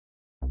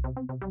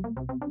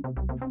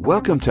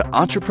Welcome to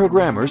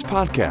EntreProgrammers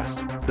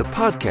Podcast, the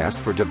podcast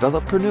for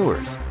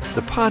developreneurs,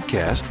 the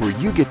podcast where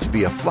you get to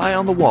be a fly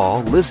on the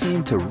wall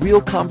listening to real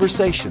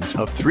conversations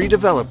of three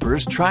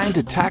developers trying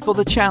to tackle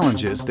the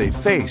challenges they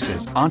face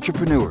as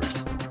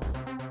entrepreneurs.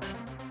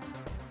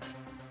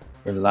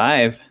 We're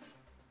live.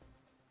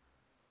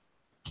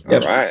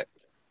 Yep. All right.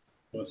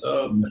 What's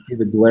up? You see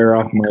the glare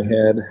off my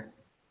head.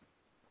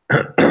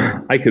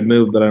 I could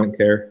move, but I don't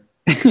care.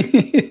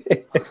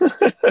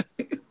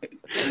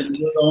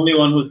 You're the only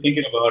one who's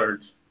thinking about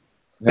it.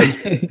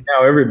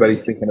 Now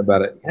everybody's thinking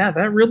about it. Yeah,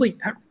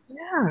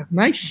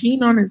 nice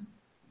sheen on his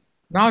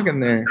noggin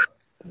there.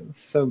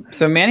 So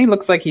Manny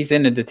looks like he's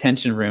in a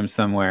detention room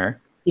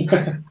somewhere.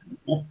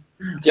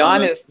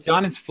 John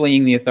is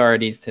fleeing the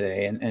authorities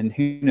today, and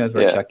who knows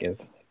where Chuck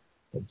is.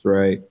 That's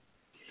right.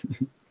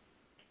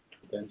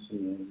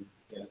 Detention.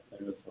 Yeah,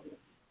 that was funny.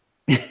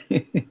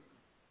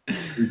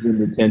 He's in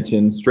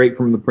detention, straight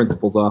from the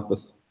principal's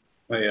office.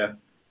 Oh yeah.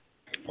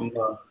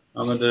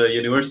 I'm at the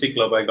university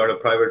club. I got a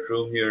private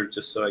room here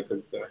just so I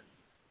could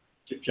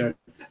chit chat.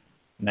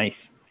 Nice.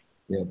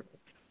 Yeah.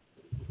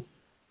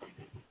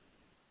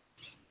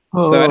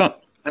 So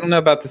I don't know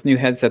about this new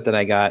headset that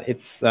I got.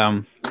 It's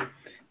a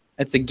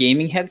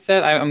gaming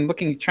headset. I'm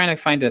trying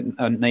to find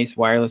a nice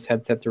wireless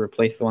headset to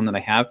replace the one that I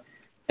have,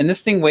 and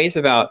this thing weighs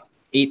about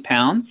 8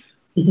 pounds.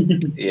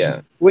 Yeah.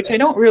 Which I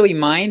don't really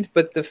mind,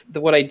 but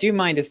what I do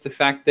mind is the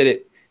fact that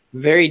it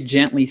very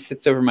gently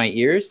sits over my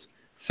ears.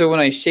 So when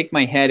I shake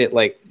my head, it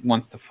like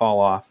wants to fall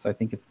off. So I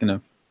think it's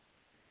gonna,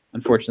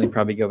 unfortunately,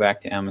 probably go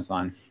back to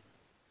Amazon.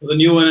 The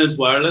new one is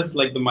wireless.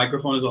 Like the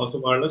microphone is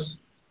also wireless.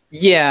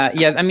 Yeah.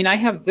 I mean,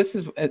 this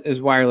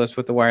is wireless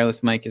with the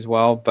wireless mic as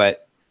well,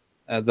 but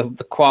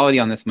the quality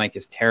on this mic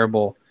is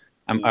terrible.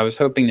 I was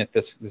hoping that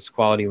this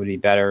quality would be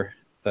better,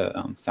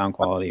 the sound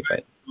quality,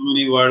 but. So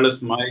many wireless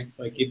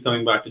mics. I keep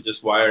coming back to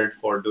just wired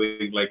for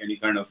doing like any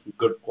kind of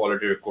good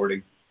quality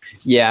recording.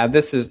 Yeah,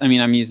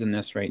 I'm using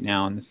this right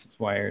now, and this is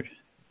wired.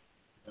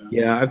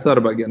 Yeah, I've thought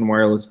about getting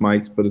wireless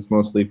mics, but it's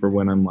mostly for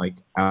when I'm like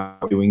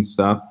out doing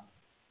stuff.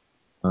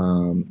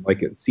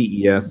 Like at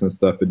CES and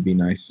stuff, it'd be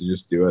nice to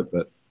just do it.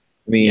 But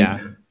I mean, yeah.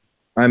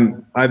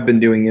 I've been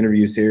doing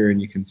interviews here, and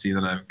you can see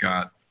that I've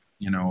got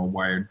a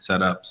wired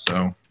setup.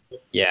 So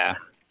yeah,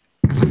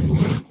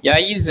 I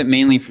use it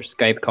mainly for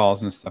Skype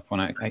calls and stuff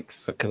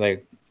because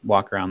I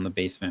walk around the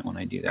basement when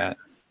I do that.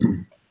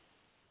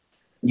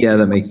 Yeah,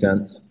 that makes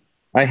sense.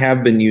 I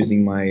have been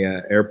using my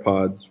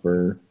AirPods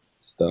for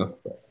stuff.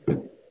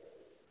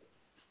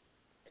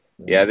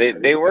 Yeah,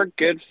 they work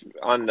good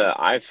on the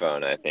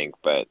iPhone, I think,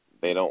 but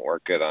they don't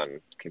work good on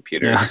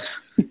computers.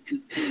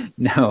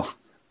 No.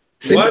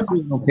 They work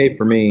okay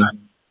for me.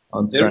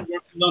 They don't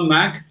work on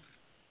Mac?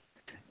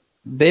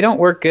 They don't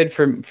work good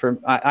for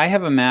I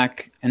have a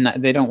Mac, and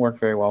they don't work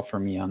very well for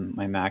me on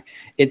my Mac.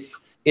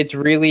 It's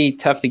really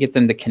tough to get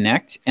them to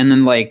connect, and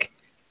then like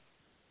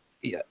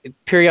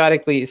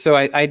periodically. So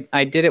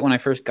I did it when I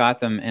first got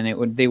them,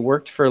 and they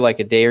worked for like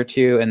a day or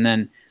two, and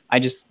then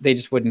they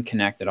just wouldn't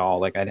connect at all.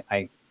 Like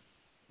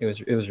it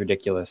was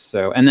ridiculous.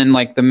 So, and then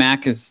like the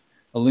Mac is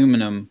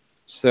aluminum,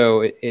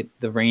 so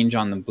the range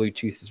on the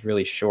Bluetooth is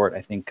really short,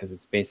 I think, because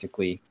it's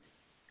basically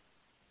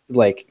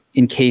like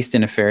encased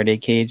in a Faraday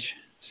cage.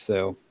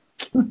 So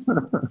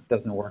it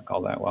doesn't work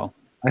all that well.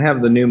 I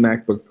have the new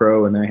MacBook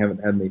Pro, and I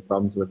haven't had any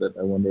problems with it.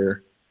 I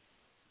wonder.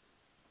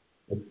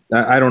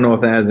 I don't know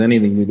if that has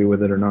anything to do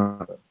with it or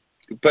not.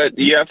 But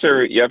you have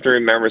to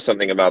remember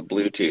something about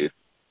Bluetooth.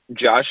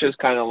 Josh is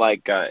kind of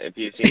like if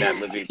you've seen that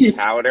movie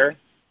Powder.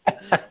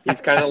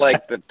 He's kind of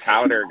like the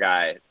powder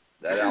guy,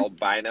 that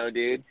albino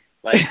dude.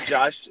 Like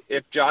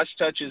if Josh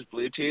touches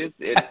Bluetooth,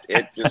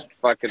 it just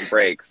fucking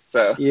breaks.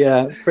 So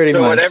yeah, pretty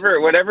much. So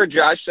whatever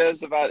Josh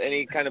says about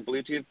any kind of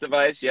Bluetooth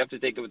device, you have to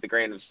take it with a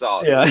grain of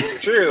salt. Yeah.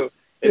 It's true.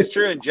 It's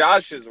true in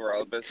Josh's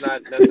world, but it's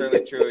not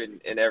necessarily true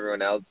in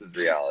everyone else's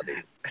reality.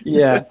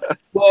 Yeah.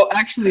 Well,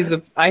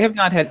 actually, I have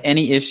not had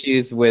any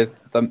issues with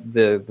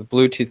the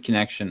Bluetooth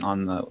connection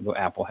on the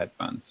Apple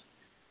headphones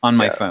on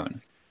my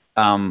phone.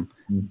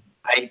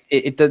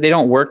 They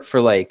don't work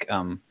for like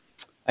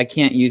I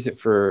can't use it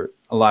for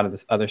a lot of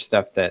this other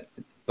stuff that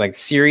like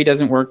Siri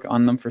doesn't work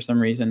on them for some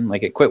reason.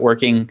 Like it quit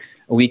working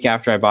a week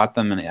after I bought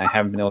them, and I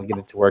haven't been able to get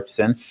it to work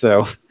since.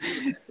 So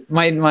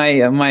my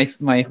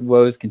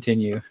woes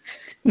continue.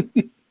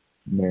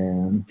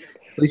 Man,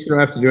 at least you don't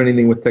have to do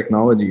anything with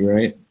technology,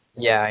 right?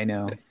 Yeah, I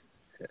know.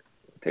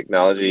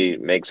 Technology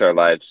makes our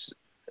lives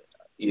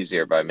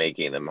easier by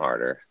making them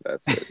harder.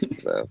 That's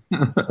it. So.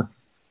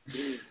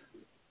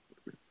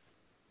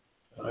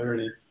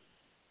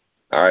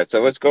 All right,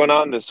 so what's going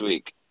on this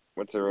week?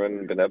 What's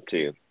everyone been up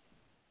to?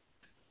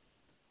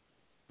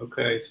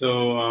 Okay,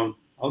 so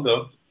I'll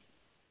go.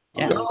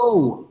 Yeah.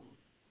 Go.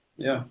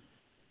 Yeah.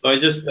 So I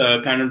just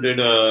kind of did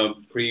a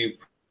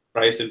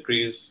price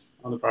increase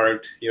on the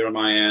product here on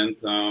my end.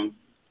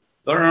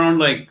 Got around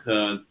like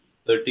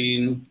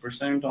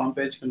 13%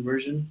 on-page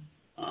conversion,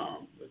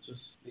 which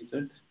is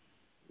decent.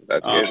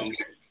 That's good.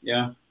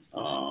 Yeah.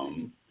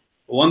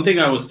 one thing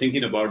I was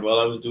thinking about while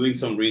I was doing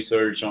some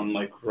research on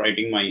like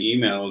writing my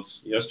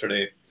emails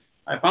yesterday,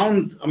 I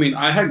found, I mean,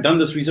 I had done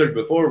this research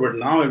before, but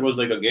now it was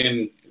like,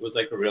 again, it was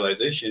like a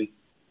realization.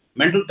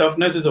 Mental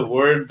toughness is a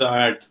word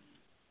that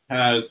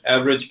has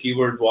average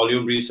keyword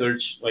volume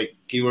research. Like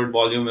keyword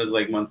volume is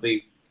like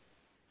monthly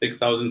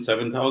 6,000,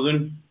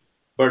 7,000,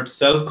 but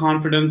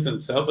self-confidence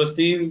and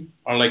self-esteem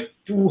are like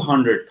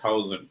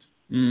 200,000.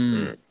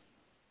 Mm.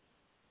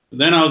 So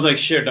then I was like,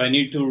 shit, I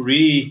need to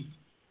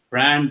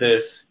rebrand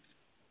this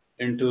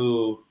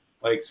into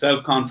like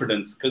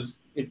self-confidence, because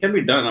it can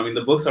be done. I mean,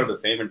 the books are the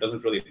same. It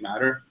doesn't really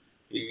matter.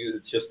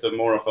 It's just a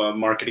more of a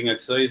marketing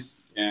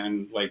exercise,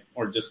 and like,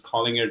 or just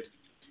calling it,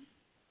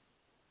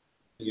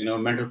 you know,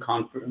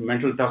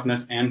 mental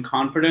toughness and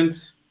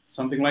confidence,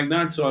 something like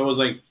that. So I was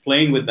like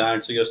playing with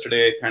that. So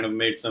yesterday I kind of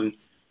made some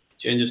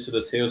changes to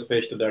the sales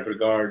page to that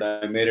regard.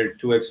 I made it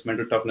 2x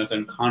mental toughness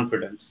and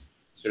confidence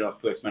instead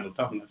of 2x mental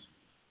toughness.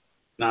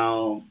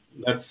 Now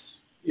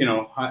that's, you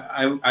know,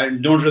 I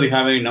don't really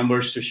have any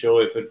numbers to show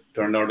if it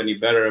turned out any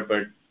better,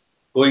 but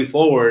going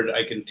forward,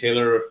 I can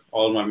tailor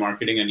all my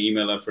marketing and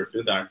email effort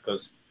to that,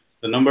 because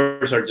the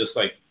numbers are just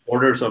like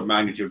orders of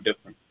magnitude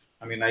different.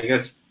 I mean, I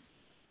guess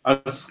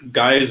us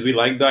guys, we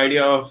like the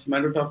idea of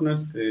mental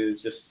toughness because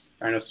it's just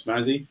kind of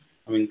snazzy.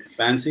 I mean,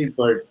 fancy,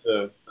 but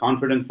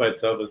confidence by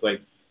itself is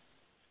like,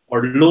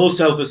 or low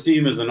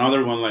self-esteem is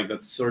another one like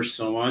that's searched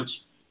so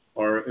much,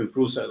 or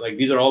improves, like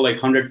these are all like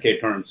 100K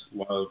terms,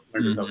 while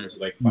mental toughness is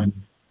like 5K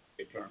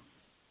term.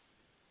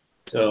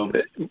 So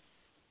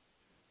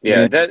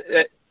yeah,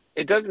 that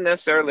it doesn't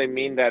necessarily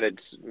mean that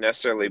it's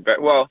necessarily better.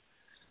 Well,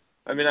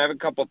 I mean, I have a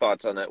couple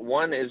thoughts on that.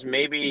 One is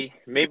maybe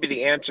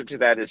the answer to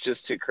that is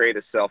just to create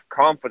a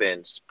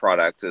self-confidence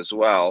product as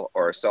well,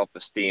 or a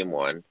self-esteem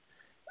one,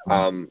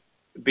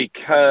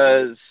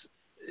 because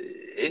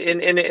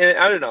and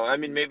I don't know. I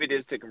mean, maybe it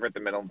is to convert the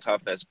mental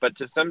toughness, but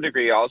to some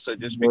degree also,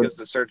 just because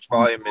the search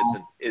volume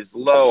is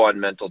low on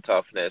mental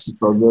toughness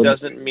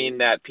doesn't mean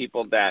that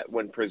people that,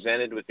 when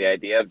presented with the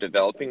idea of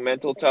developing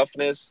mental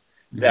toughness,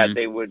 that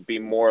they would be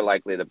more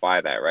likely to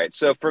buy that, right?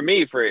 So for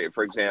me,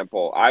 for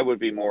example, I would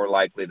be more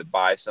likely to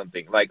buy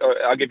something like,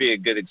 I'll give you a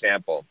good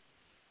example.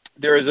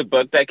 There is a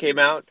book that came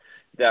out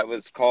that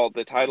was called,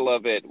 the title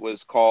of it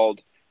was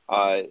called,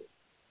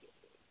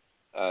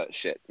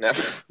 shit. Now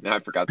I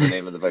forgot the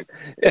name of the book.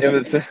 It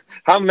was,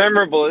 how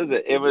memorable is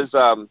it? It was,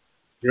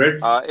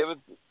 Grit? it was,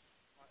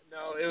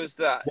 no, it was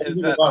that,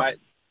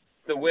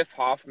 the Whiff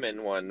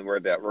Hoffman one where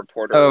that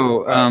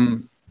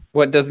reporter.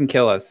 What Doesn't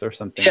Kill Us or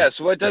something.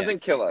 Yes, What Doesn't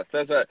Kill Us.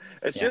 As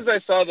soon as I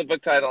saw the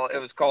book title, it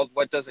was called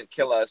What Doesn't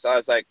Kill Us. I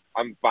was like,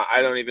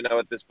 I don't even know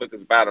what this book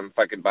is about. I'm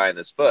fucking buying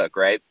this book,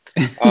 right?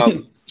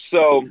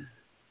 So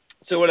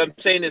what I'm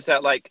saying is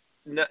that, like,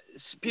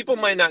 people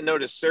might not know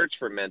to search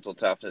for mental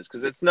toughness,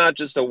 because it's not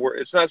just a word.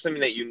 It's not something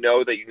that you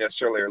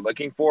necessarily are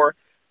looking for,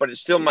 but it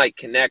still might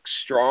connect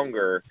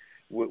stronger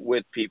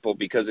with people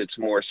because it's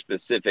more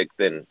specific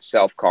than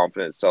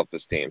self-confidence,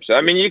 self-esteem. So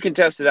I mean, you can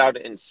test it out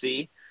and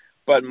see.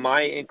 But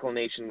my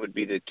inclination would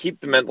be to keep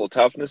the mental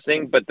toughness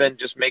thing, but then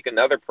just make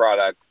another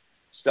product,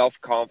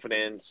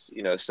 self-confidence,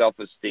 you know,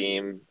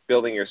 self-esteem,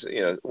 building your,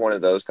 you know, one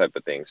of those type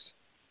of things.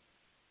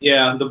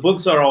 Yeah, the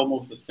books are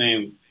almost the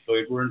same. So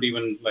it wouldn't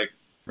even like,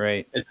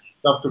 right. It's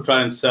tough to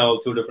try and sell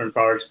two different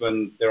products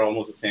when they're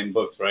almost the same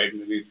books, right?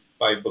 Maybe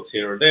 5 books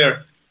here or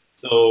there.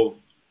 So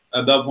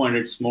at that point,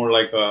 it's more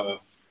like that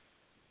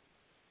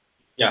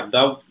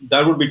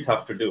would be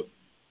tough to do.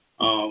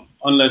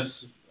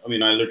 Unless, I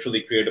mean, I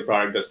literally create a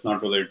product that's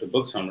not related to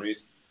book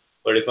summaries.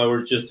 But if I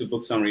were just to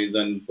book summaries,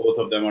 then both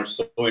of them are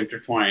so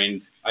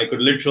intertwined. I could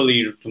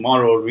literally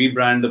tomorrow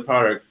rebrand the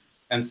product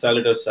and sell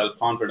it as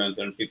self-confidence,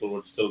 and people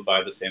would still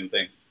buy the same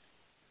thing.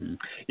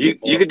 You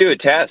could do a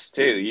test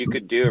too. You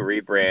could do a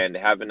rebrand,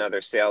 have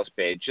another sales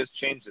page, just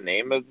change the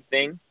name of the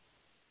thing,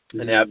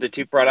 and have the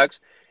two products,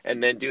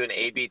 and then do an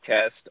A/B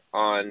test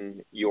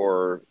on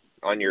your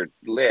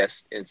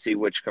list and see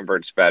which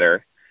converts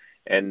better.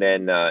 And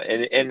then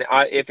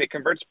if it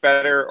converts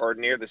better or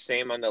near the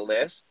same on the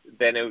list,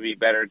 then it would be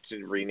better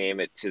to rename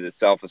it to the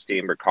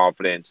self-esteem or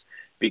confidence,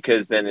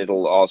 because then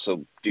it'll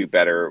also do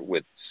better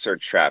with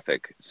search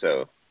traffic.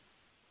 So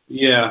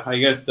yeah, I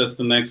guess that's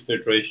the next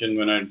iteration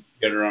when I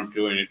get around to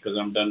doing it, because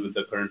I'm done with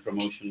the current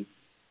promotion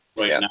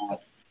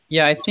now.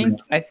 Yeah, I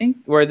think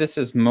where this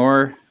is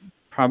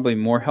probably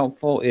more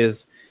helpful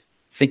is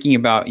thinking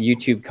about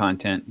YouTube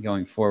content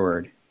going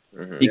forward,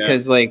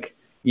 because like,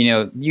 you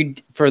know,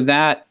 for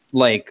that,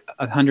 like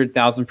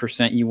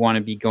 100,000%, you want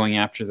to be going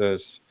after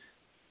those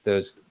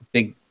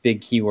big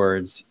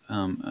keywords,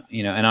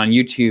 you know, and on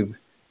YouTube,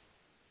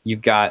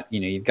 you've got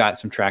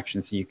some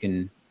traction, so you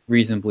can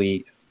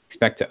reasonably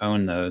expect to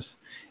own those.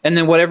 And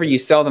then whatever you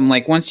sell them,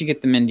 like once you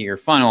get them into your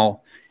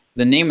funnel,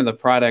 the name of the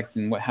product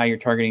and how you're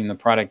targeting the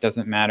product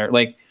doesn't matter.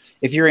 Like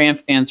if your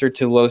answer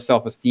to low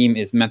self-esteem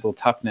is mental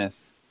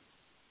toughness,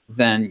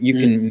 then you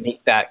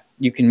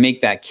can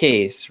make that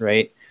case,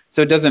 right?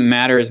 So it doesn't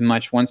matter as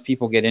much once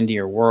people get into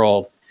your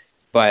world,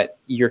 but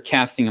you're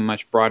casting a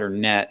much broader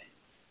net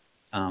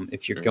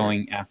if you're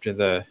going after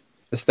the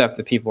the stuff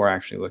that people are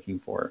actually looking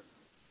for.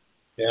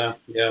 Yeah,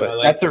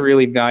 But that's a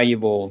really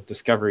valuable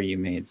discovery you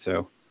made.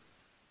 So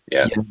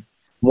Yeah.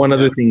 One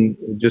other thing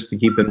just to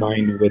keep in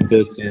mind with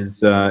this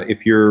is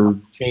if you're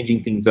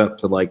changing things up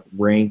to like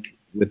rank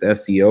with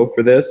SEO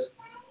for this,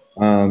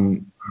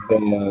 the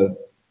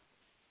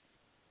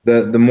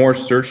more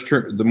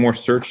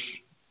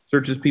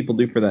searches people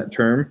do for that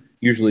term,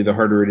 usually the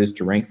harder it is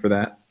to rank for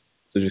that.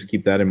 So just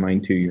keep that in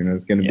mind too. You know,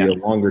 it's going to be a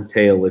longer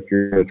tail if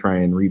you're going to try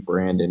and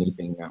rebrand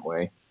anything that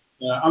way.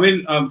 Yeah, I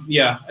mean,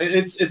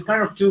 it's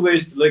kind of two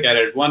ways to look at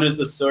it. One is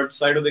the search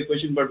side of the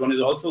equation, but one is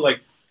also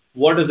like,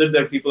 what is it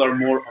that people are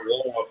more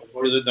aware of, and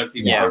what is it that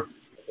people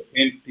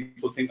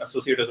think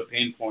associate as a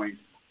pain point?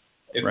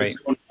 If it's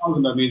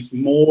 20,000, that means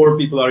more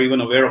people are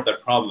even aware of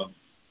that problem.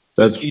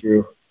 That's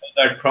true.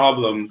 That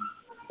problem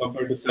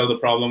compared to sell the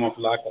problem of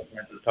lack of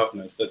mental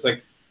toughness. That's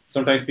like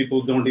sometimes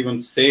people don't even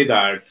say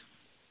that.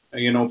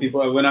 You know,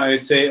 people when I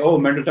say, "Oh,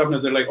 mental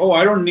toughness," they're like, "Oh,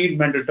 I don't need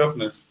mental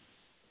toughness,"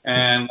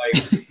 and like,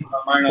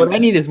 what I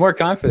need is more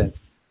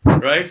confidence.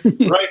 Right,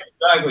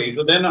 exactly.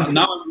 So then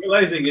now I'm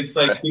realizing it's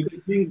like people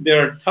think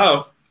they're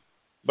tough,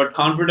 but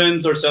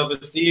confidence or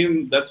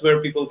self-esteem, that's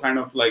where people kind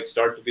of like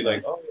start to be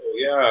like, "Oh,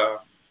 yeah,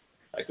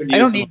 I could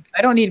use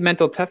I don't need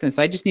mental toughness.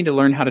 I just need to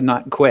learn how to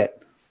not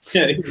quit."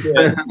 Yeah.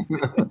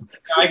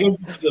 I go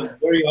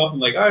very often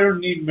like, I don't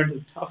need mental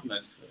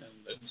toughness. And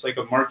it's like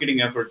a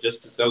marketing effort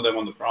just to sell them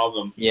on the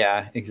problem.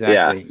 Yeah,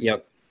 exactly. Yeah.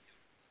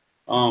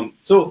 Yep.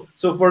 So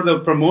for the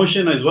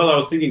promotion as well, I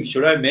was thinking,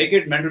 should I make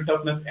it mental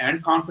toughness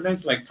and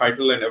confidence, like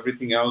title and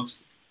everything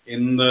else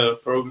in the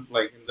program,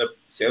 like in the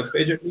sales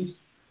page at least?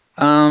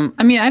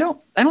 I mean, I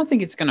don't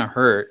think it's gonna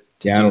hurt.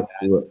 I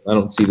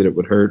don't see that it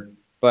would hurt.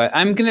 But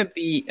I'm gonna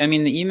be. I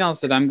mean, the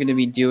emails that I'm gonna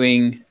be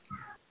doing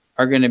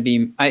are going to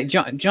be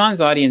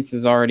John's audience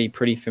is already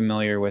pretty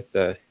familiar with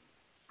the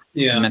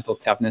mental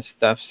toughness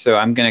stuff, so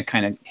I'm going to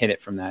kind of hit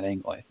it from that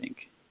angle, I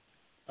think.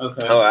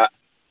 Okay. Oh,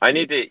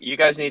 you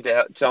guys need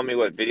to tell me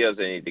what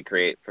videos I need to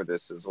create for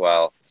this as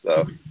well.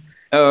 So.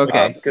 Oh,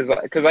 okay.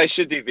 Because I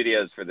should do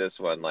videos for this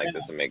one. Like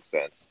this will make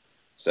sense.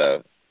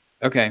 So.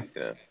 Okay.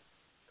 Yeah.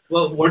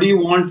 Well, what do you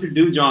want to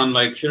do, John?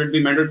 Like, should it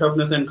be mental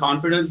toughness and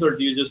confidence, or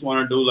do you just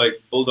want to do like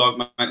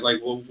bulldog? Like,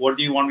 what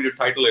do you want me to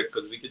title it?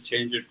 Because we could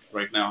change it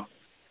right now.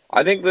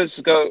 I think let's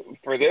go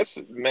for this.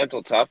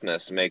 Mental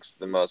toughness makes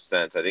the most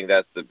sense. I think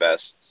that's the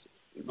best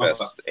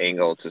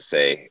angle to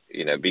say,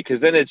 you know, because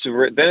then it's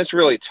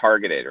really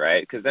targeted,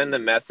 right? Because then the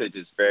message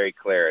is very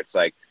clear. It's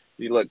like,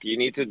 you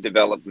need to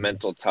develop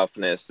mental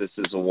toughness. This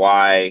is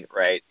why,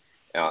 right?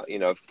 You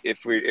know,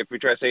 if we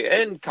try to say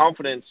and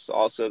confidence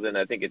also, then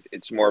I think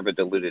it's more of a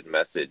diluted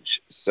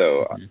message.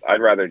 So I'd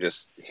rather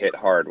just hit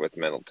hard with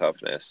mental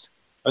toughness.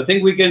 I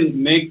think we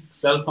can make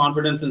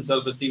self-confidence and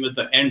self-esteem as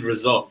the end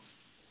result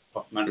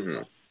of mental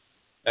toughness,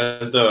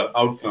 as the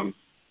outcome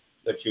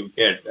that you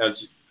get.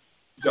 As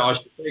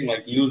Josh was saying,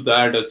 like, use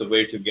that as the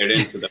way to get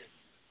into that.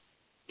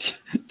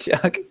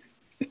 Chuck.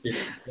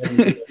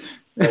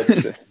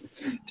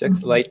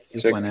 Chuck's lights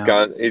just went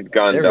out. It's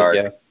gone there dark.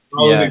 We go.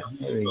 Yeah,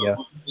 there we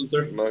go.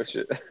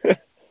 Motion.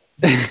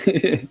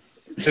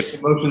 There's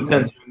a motion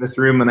sensor in this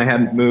room, and I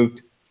hadn't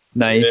moved.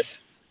 Nice.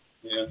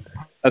 Yeah.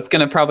 That's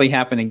going to probably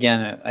happen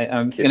again.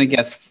 I'm going to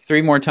guess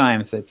 3 more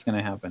times that's going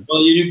to happen.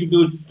 Well, you need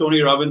to do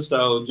Tony Robbins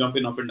style,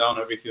 jumping up and down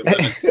every few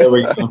minutes. There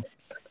we go.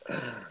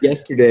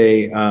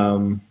 Yesterday,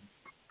 I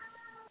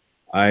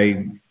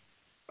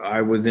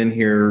was in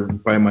here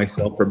by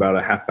myself for about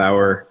a half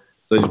hour,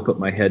 so I just put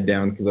my head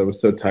down because I was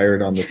so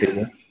tired on the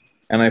table.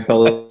 And I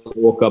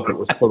woke up, it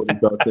was totally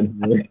dark in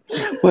here.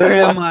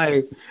 Where am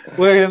I?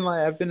 Where am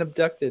I? I've been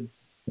abducted.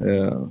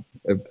 Yeah,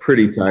 I'm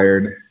pretty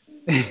tired.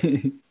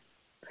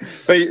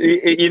 But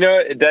you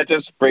know, that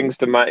just brings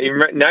to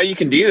mind. Now you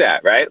can do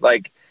that, right?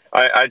 Like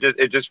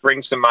it just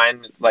brings to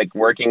mind like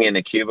working in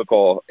a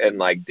cubicle and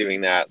like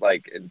doing that,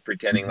 like and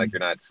pretending like you're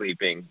not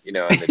sleeping, you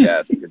know, on the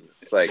desk.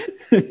 It's like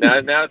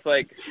now it's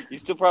like you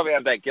still probably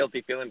have that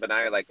guilty feeling, but now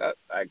you're like, oh,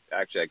 I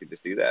could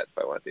just do that if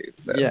I want to.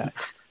 So. Yeah.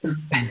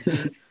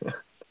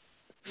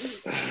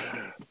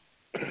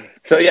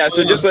 So yeah,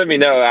 so just let me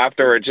know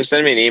afterwards. Just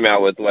send me an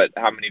email with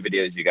how many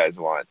videos you guys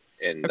want,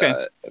 and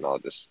and I'll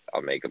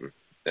make them.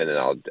 And then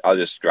I'll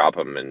just drop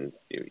them, and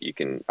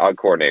I'll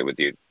coordinate with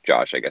you,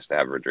 Josh, I guess, to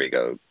have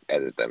Rodrigo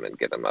edit them and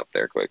get them up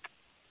there quick.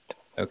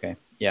 Okay.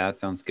 Yeah, that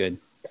sounds good.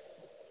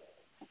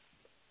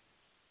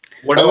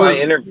 What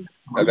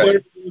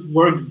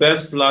worked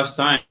best last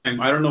time?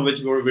 I don't know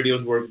which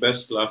videos worked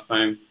best last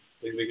time.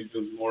 Maybe we could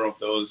do more of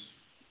those.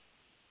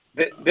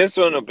 This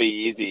one will be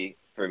easy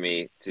for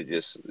me to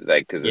just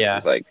like, because this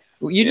is like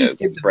you just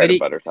did the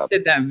video. You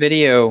did that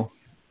video.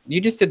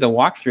 You just did the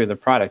walkthrough of the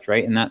product,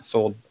 right? And that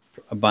sold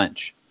a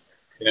bunch.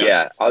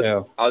 Yeah,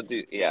 I'll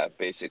do. Yeah,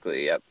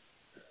 basically.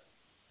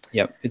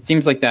 Yep. It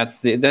seems like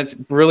that's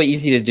really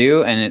easy to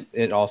do, and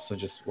it also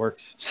just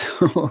works.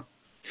 So.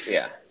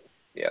 Yeah.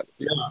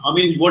 I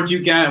mean, what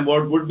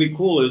would be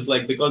cool is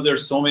like, because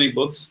there's so many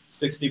books,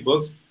 60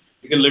 books,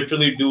 you can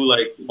literally do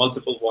like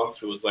multiple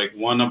walkthroughs, like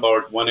one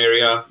about one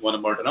area, one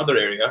about another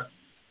area,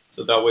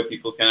 So that way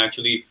people can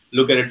actually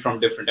look at it from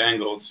different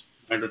angles.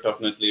 Mental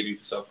toughness leading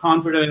to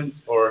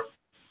self-confidence, or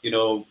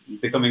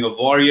becoming a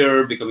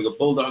warrior, becoming a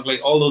bulldog,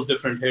 like all those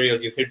different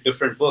areas. You hit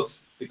different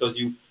books because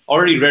you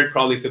already read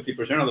probably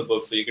 50% of the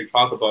books, so you can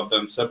talk about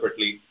them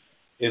separately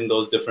in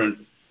those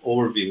different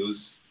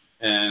overviews,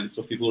 and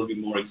so people will be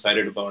more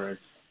excited about it.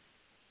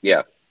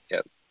 Yeah.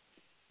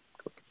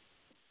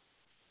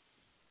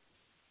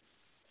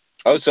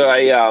 Oh, so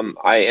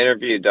I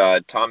interviewed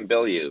Tom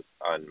Bilyeu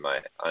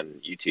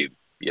on YouTube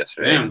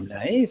yesterday. Damn.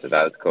 Nice. So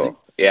that was cool.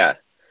 Yeah.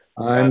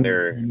 I don't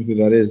know who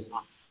that is.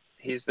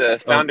 He's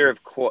the founder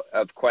of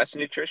Quest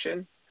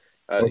Nutrition,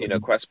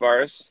 Quest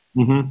bars.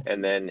 Mm-hmm.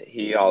 And then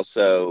he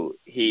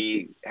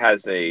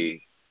has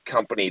a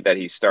company that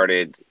he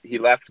started. He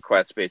left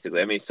Quest basically.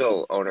 I mean, he's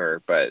still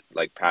owner, but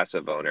like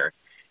passive owner.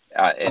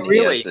 And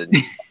really?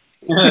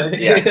 Yeah.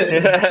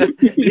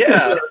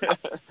 Yeah.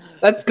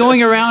 That's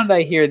going around,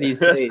 I hear these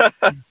days.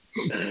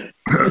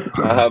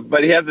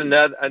 But he has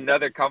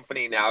another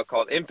company now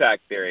called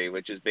Impact Theory,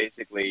 which is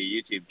basically a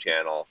YouTube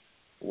channel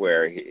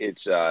where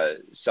it's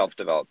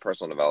self-developed,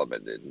 personal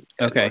development, and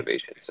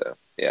motivation. So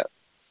yeah.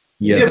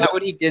 Is that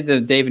what he did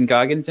the David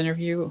Goggins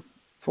interview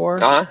for?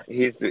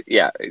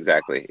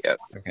 Exactly. Yep.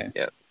 Okay.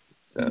 Yeah.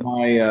 So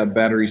my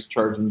battery's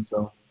charging.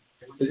 So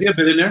is he a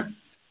billionaire?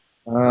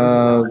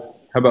 How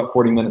about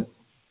 40 minutes?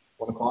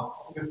 1 o'clock.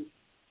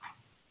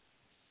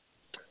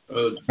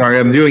 Sorry,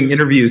 I'm doing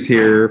interviews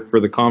here for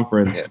the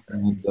conference,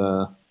 and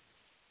so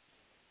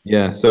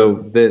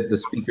the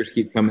speakers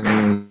keep coming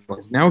in.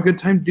 Is now a good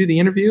time to do the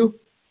interview?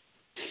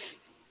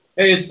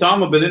 Hey, is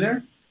Tom a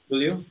billionaire?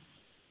 Will you?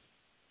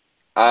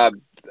 I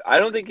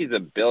don't think he's a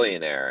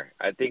billionaire.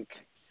 I think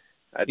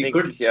he's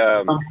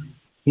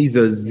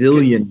a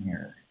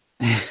zillionaire.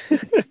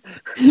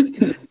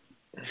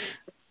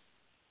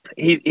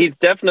 He's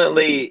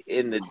definitely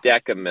in the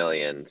deca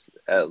millions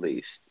at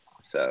least.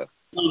 So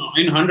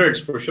in hundreds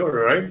for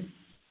sure, right?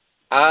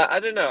 I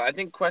don't know. I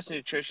think Quest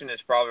Nutrition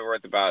is probably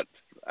worth about.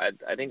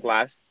 I think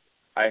last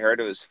I heard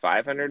it was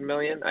 500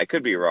 million. I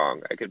could be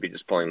wrong. I could be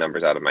just pulling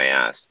numbers out of my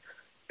ass,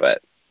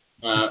 but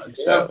they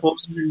have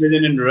 400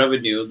 million in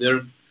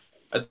revenue.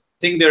 I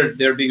think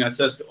they're being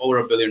assessed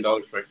over $1 billion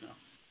right now.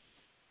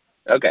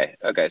 Okay.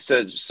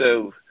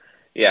 So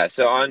yeah.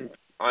 So on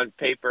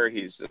paper,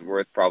 he's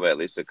worth probably at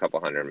least a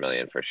couple $100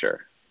 million for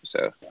sure.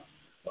 So,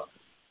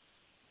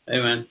 hey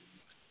man,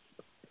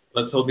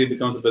 let's hope he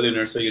becomes a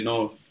billionaire. So you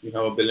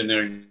have a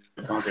billionaire in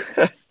your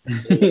pocket.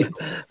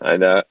 I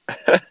know.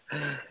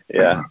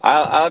 Yeah,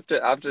 I'll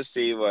have to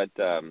see what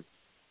to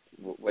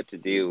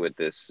do with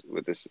this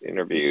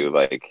interview.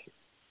 Like,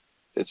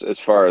 as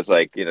far as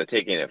like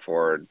taking it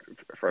forward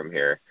from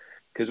here,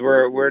 because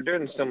we're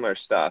doing similar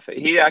stuff.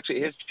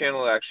 His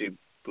channel actually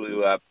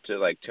blew up to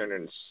like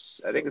 200.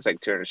 I think it's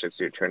like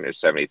 260 or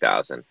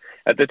 270,000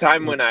 at the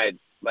time when I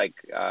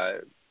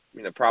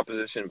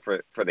proposition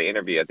for the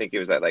interview. I think it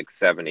was at like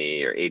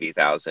 70 or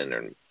 80,000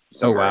 or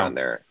somewhere around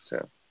there.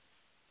 So,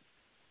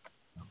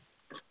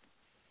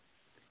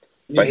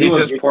 but he's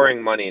just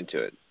pouring money into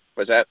it.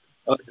 What's that?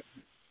 Okay.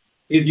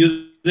 He's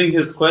using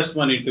his Quest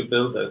money to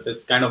build this.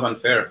 It's kind of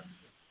unfair.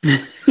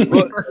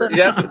 Well,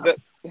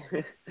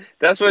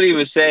 that's what he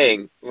was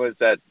saying.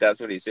 That's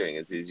what he's doing,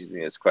 is he's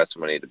using his Quest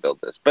money to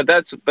build this. But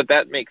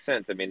that makes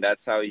sense. I mean,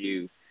 that's how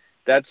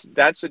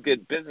that's a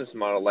good business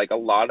model. Like a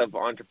lot of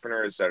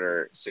entrepreneurs that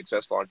are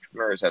successful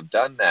entrepreneurs have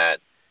done that.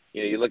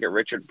 You look at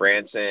Richard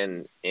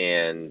Branson,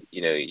 and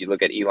you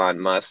look at Elon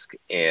Musk,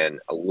 and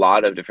a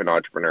lot of different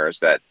entrepreneurs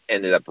that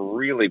ended up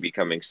really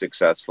becoming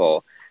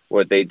successful.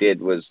 What they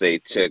did was they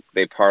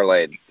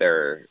parlayed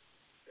their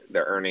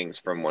earnings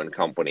from one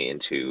company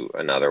into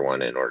another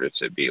one in order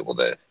to be able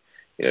to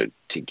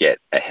to get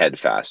ahead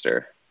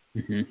faster.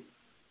 Mm-hmm.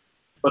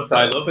 What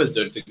Tai Lopez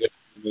did to get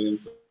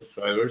millions of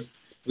subscribers.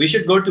 We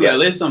should go to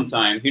LA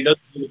sometime. He does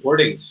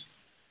recordings.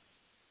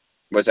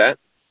 What's that?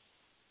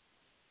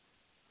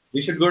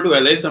 We should go to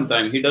LA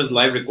sometime. He does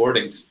live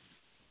recordings.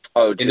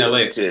 Oh, in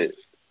LA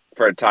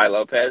for Tai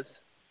Lopez?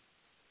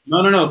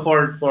 No,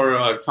 for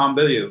Tom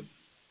Bilyeu.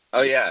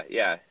 Oh yeah.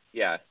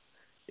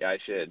 I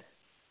should.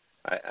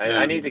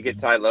 I need to get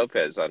Tai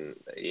Lopez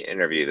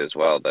interviewed as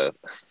well, though.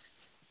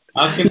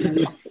 Ask him to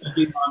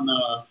be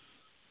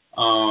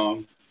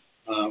on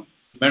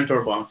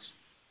Mentor Box.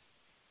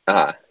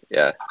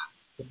 Yeah.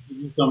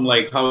 Some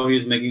like how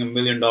he's making $1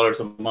 million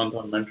a month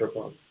on Mentor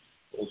Box.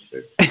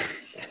 Bullshit.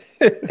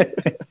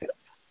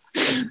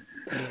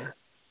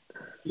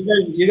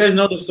 You guys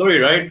know the story,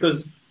 right?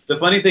 Because the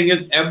funny thing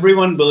is,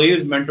 everyone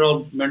believes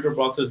Mentor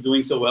Box is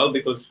doing so well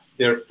because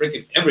they're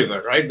freaking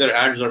everywhere, right? Their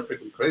ads are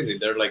freaking crazy.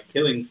 They're like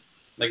killing,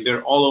 like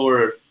they're all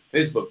over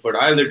Facebook. But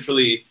I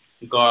literally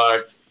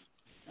got,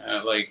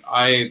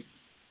 I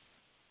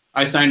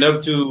signed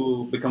up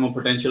to become a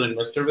potential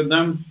investor with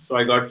them, so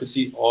I got to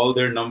see all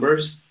their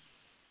numbers.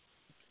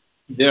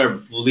 They're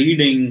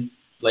bleeding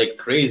like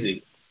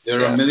crazy. They're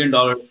 $1 million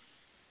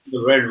in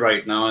the red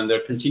right now, and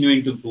they're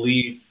continuing to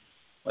bleed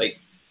like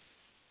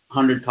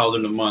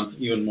 100,000 a month,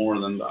 even more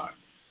than that.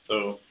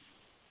 So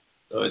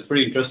So it's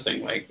pretty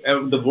interesting. Like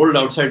the world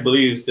outside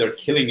believes they're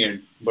killing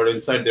it, but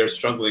inside they're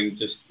struggling.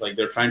 Just like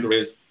they're trying to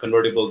raise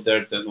convertible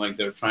debt, and like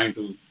they're trying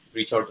to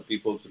reach out to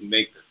people to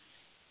make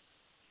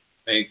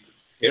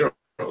payroll,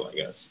 I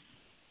guess.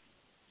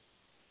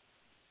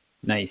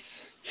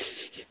 Nice.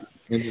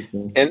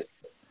 Interesting.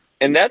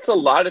 And that's a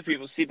lot of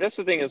people. See, that's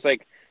the thing is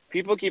like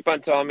people keep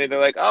on telling me, they're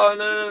like, oh,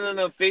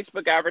 no,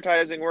 Facebook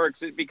advertising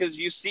works because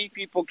you see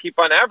people keep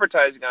on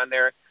advertising on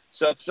there.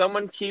 So if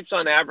someone keeps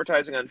on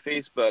advertising on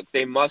Facebook,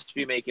 they must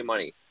be making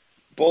money.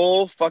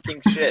 Bull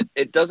fucking shit.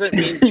 It doesn't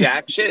mean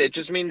jack shit. It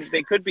just means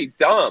they could be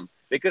dumb.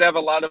 They could have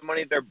a lot of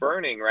money they're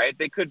burning, right?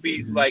 They could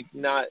be like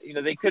not, you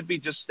know, they could be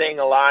just staying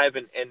alive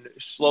and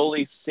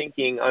slowly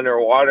sinking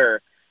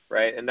underwater,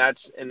 right? And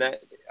that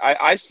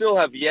I still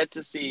have yet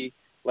to see,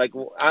 like,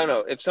 I don't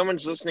know, if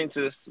someone's listening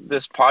to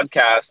this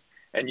podcast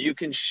and you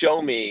can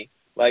show me,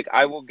 like,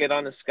 I will get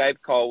on a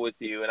Skype call with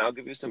you and I'll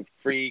give you some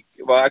free,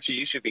 well, actually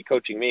you should be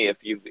coaching me if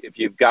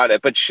you've got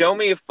it, but show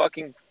me a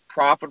fucking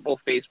profitable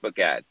Facebook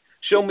ad.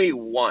 Show me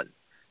one.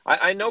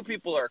 I know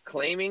people are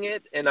claiming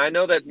it, and I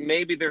know that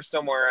maybe they're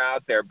somewhere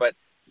out there, but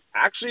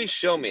actually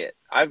show me it.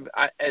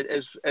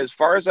 As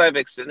far as I've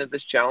extended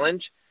this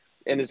challenge,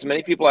 and as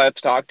many people I've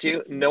talked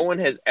to, no one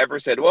has ever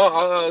said,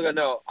 "Well,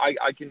 no,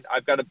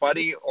 I've got a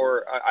buddy,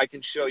 or I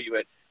can show you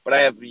it," but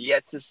I have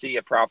yet to see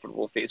a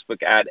profitable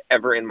Facebook ad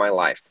ever in my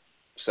life.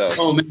 So,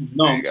 oh man,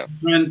 no, there you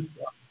go.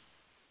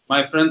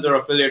 My friends are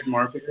affiliate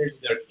marketers.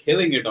 They're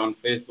killing it on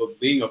Facebook,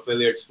 being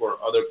affiliates for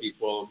other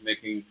people,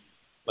 making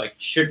like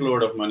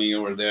shitload of money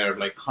over there,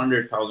 like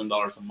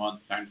 $100,000 a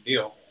month kind of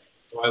deal.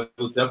 So I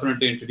will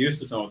definitely introduce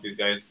to some of these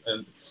guys,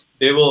 and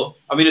they will.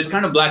 I mean, it's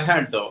kind of black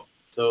hat though.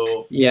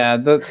 So yeah,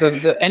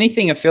 the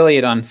anything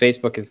affiliate on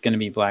Facebook is going to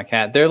be black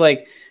hat. They're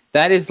like,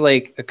 that is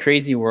like a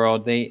crazy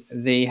world.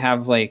 They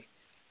have like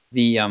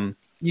the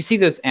you see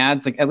those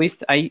ads, like at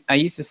least I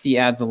used to see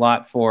ads a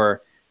lot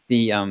for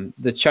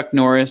the Chuck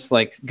Norris,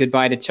 like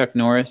goodbye to Chuck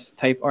Norris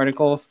type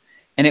articles,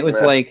 and it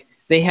was like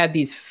they had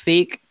these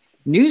fake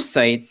news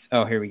sites.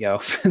 Oh, here we go,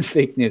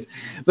 fake news.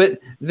 But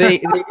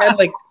they had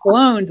like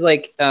cloned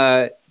like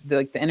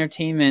the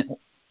entertainment,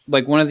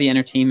 like one of the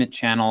entertainment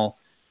channel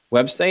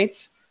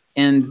websites,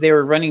 and they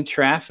were running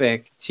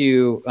traffic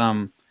to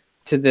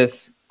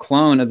this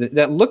clone of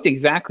that looked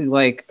exactly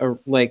like a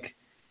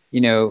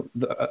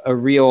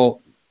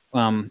real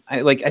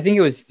I think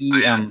it was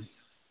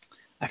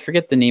I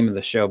forget the name of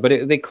the show, but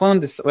they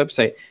cloned this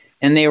website,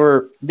 and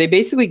they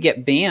basically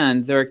get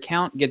banned. Their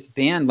account gets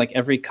banned like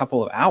every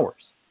couple of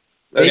hours.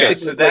 Okay,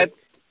 basically, so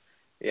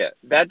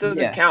that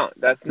doesn't count.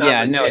 That's not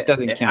legit. No, it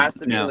doesn't count. It has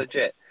to be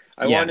legit.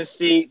 I want to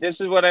see,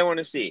 this is what I want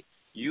to see.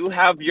 You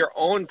have your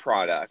own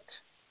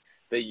product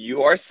that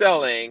you are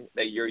selling,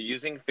 that you're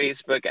using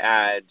Facebook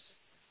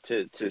ads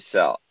to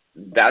sell.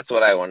 That's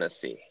what I want to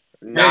see.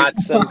 Not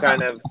some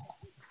kind of...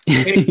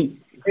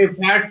 Hey,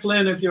 Pat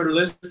Flynn, if you're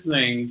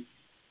listening,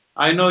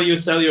 I know you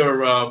sell your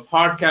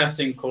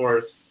podcasting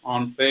course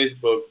on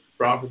Facebook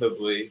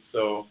profitably.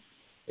 So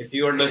if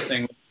you are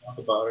listening, let's talk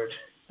about it.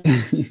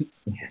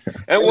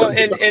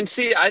 And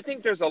see, I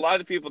think there's a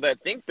lot of people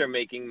that think they're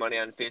making money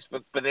on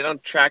Facebook, but they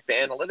don't track the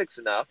analytics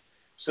enough.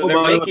 So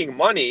they're making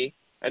money,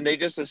 and they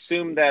just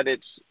assume that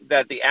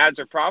the ads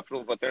are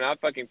profitable, but they're not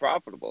fucking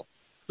profitable.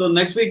 So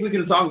next week we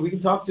can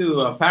talk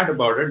to Pat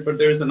about it. But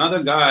there's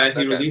another guy.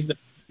 He released an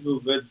interview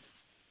with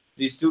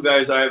these two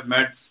guys I have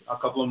met a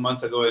couple of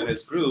months ago in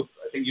his group.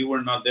 I think you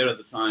were not there at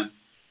the time.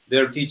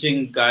 They're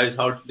teaching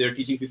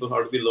people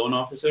how to be loan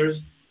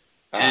officers,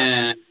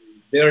 and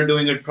they're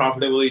doing it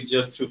profitably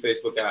just through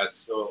Facebook ads.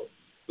 So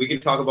we can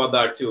talk about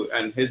that too.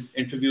 And his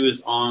interview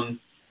is on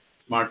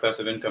Smart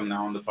Passive Income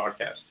now on the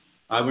podcast.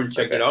 I haven't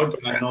checked it out,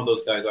 but I know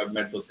those guys. I've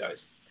met those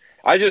guys.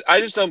 I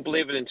just don't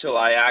believe it until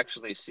I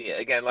actually see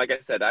it. Again, like I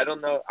said, I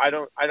don't know. I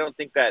don't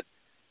think that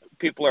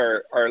people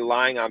are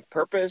lying on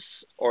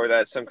purpose or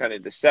that's some kind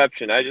of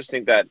deception. I just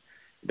think that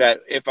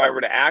if I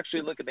were to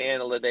actually look at the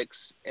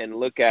analytics and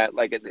look at,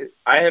 like,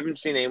 I haven't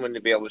seen anyone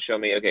to be able to show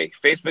me, okay,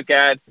 Facebook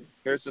ad,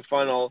 here's the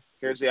funnel,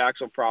 here's the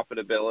actual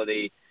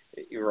profitability.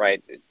 You're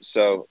right.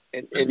 So,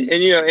 and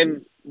you know,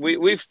 and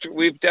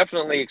we've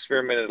definitely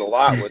experimented a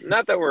lot with,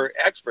 not that we're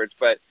experts,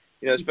 but,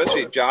 you know,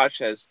 especially Josh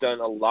has done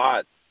a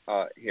lot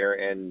here,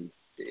 and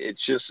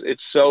it's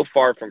so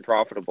far from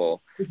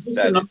profitable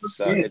that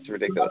it's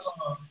ridiculous.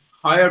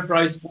 Higher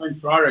price point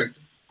product,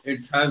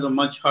 it has a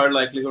much higher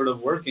likelihood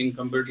of working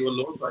compared to a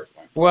lower price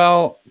point.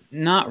 Well,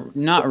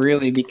 not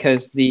really,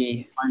 because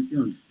the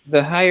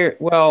higher,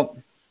 well,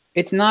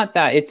 it's not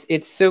that.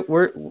 It's so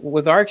we're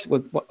with our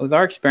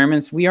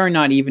experiments, we are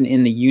not even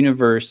in the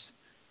universe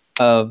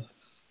of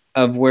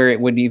where it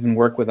would even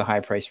work with a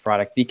high price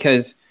product,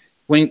 because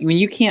when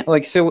you can't,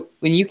 like, so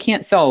when you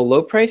can't sell a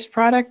low price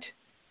product,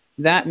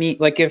 that means,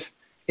 like, if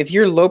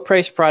your low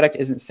price product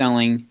isn't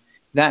selling,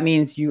 that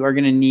means you are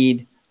going to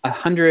need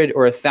 100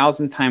 or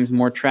 1,000 times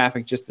more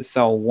traffic just to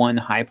sell one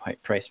high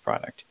price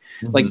product.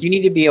 Like, you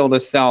need to be able to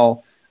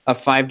sell a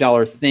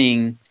 $5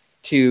 thing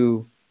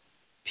to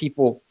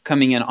people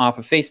coming in off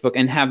of Facebook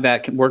and have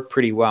that work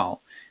pretty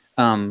well.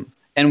 And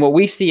what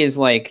we see is,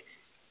 like,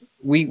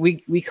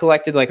 we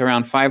collected like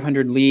around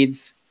 500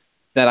 leads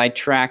that I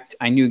tracked.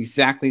 I knew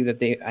exactly that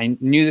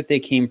they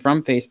came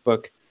from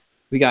Facebook.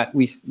 We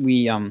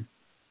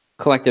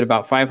collected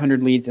about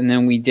 500 leads, and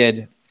then we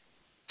did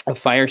a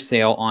fire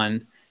sale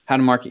on how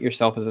to market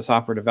yourself as a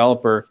software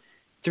developer.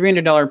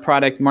 $300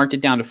 product, marked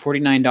it down to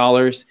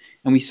 $49,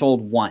 and we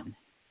sold one.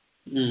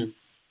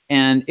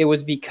 And it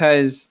was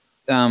because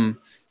the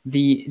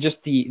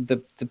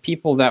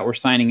people that were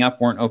signing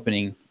up weren't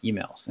opening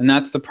emails, and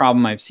that's the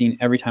problem I've seen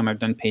every time I've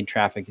done paid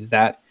traffic. Is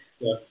that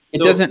it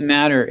doesn't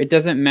matter. It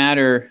doesn't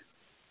matter.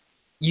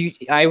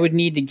 I would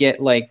need to get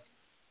like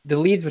the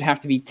leads would have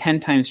to be 10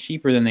 times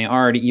cheaper than they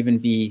are to even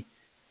be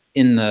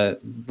in the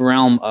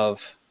realm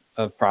of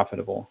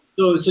profitable.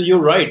 So you're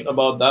right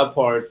about that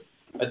part.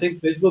 I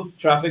think Facebook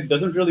traffic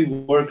doesn't really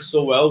work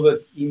so well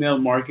with email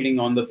marketing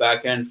on the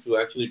back end to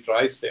actually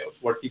drive sales.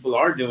 What people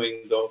are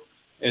doing though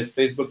is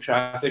Facebook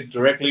traffic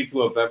directly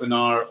to a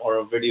webinar or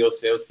a video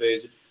sales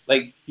page.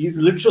 Like you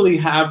literally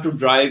have to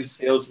drive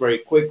sales very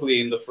quickly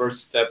in the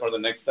first step or the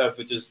next step,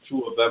 which is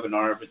through a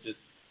webinar, which is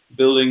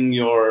building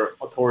your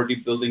authority,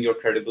 building your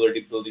credibility,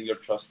 building your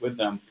trust with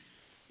them.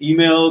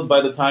 Email,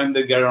 by the time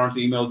they get around to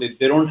email, they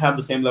don't have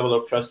the same level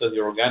of trust as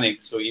your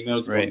organic, so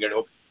emails won't get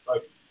open.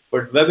 Right?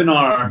 But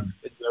webinar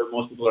is where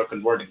most people are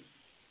converting.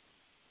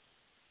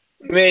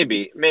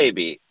 Maybe.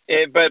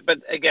 But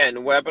again,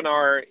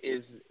 webinar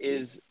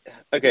is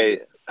okay.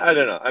 I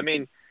don't know. I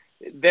mean,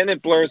 then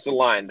it blurs the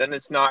line. Then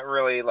it's not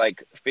really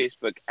like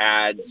Facebook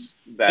ads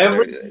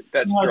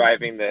that's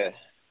driving the.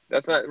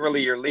 That's not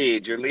really your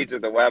leads. Your leads are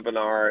the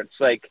webinar. It's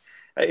like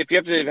if you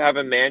have to have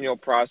a manual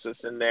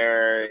process in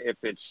there,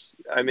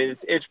 I mean,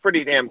 it's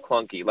pretty damn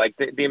clunky. Like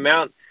the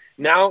amount.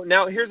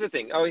 Now here's the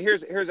thing. Oh,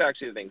 here's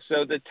actually the thing.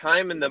 So the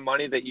time and the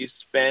money that you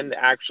spend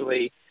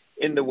actually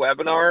in the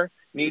webinar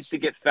needs to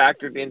get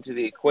factored into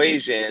the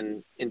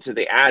equation, into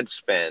the ad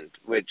spend,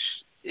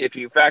 which if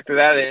you factor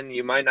that in,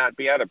 you might not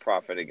be at a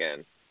profit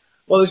again.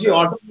 Well, if you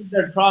automate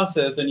that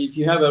process and if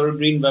you have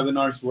evergreen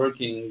webinars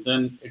working,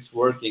 then it's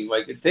working.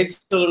 Like it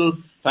takes a little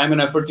time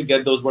and effort to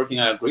get those working.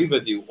 I agree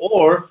with you.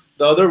 Or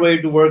the other way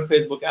to work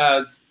Facebook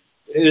ads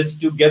is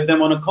to get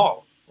them on a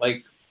call.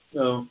 Like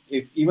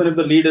even if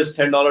the lead is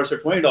 $10 or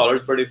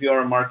 $20, but if you are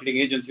a marketing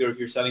agency or if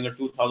you're selling a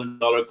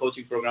 $2,000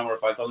 coaching program or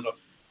 $5,000,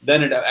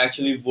 then it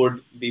actually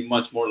would be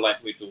much more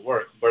likely to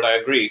work. But I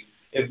agree.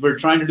 If we're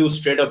trying to do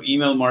straight up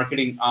email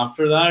marketing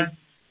after that,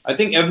 I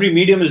think every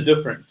medium is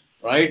different,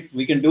 right?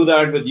 We can do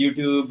that with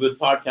YouTube, with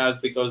podcasts,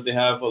 because they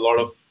have a lot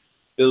of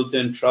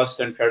built-in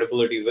trust and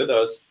credibility with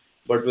us.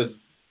 But with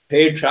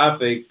paid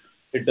traffic,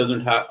 it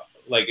doesn't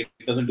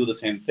do the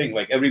same thing.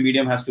 Like every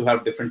medium has to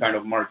have different kind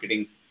of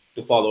marketing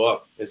to follow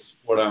up, is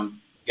what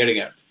I'm getting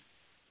at.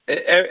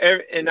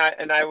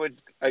 And I would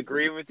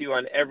agree with you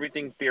on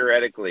everything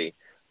theoretically.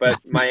 But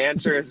my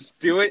answer is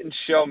do it and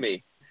show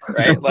me,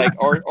 right? Like,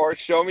 or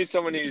show me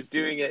someone who's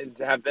doing it and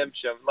have them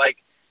show me. Like,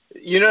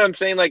 you know what I'm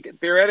saying? Like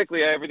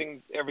theoretically,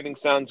 everything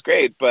sounds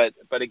great, but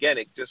again,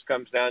 it just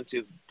comes down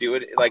to do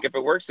it. Like if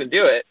it works, then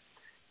do it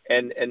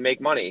and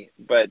make money.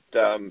 But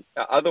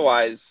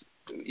otherwise,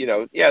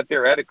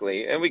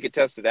 theoretically, and we could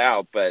test it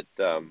out. But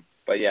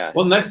yeah.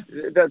 Well, next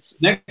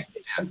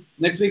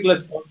week,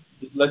 let's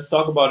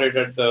talk about it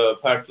at the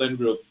Pat Flynn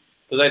group,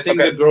 because I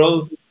think the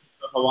girl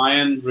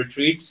Hawaiian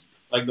retreats,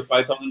 like the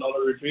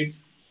 $5,000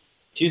 retreats,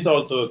 she's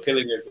also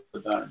killing it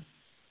with that.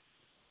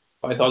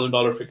 $5,000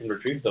 freaking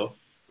retreat though.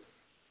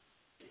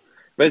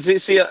 But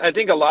see, I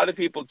think a lot of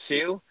people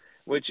too,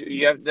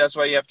 that's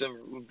why you have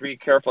to be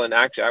careful. And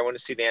actually, I want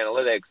to see the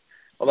analytics.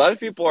 A lot of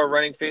people are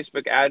running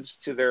Facebook ads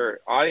to their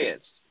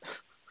audience,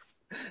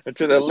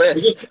 to the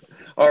list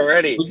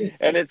already.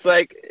 And it's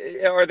like,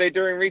 are they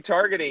doing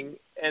retargeting?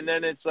 And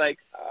then it's like,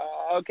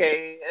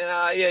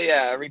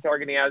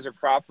 retargeting ads are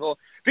profitable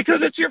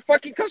because it's your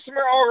fucking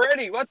customer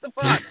already. What the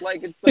fuck?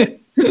 Like it's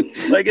like,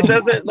 like it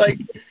doesn't like.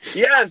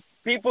 Yes,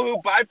 people who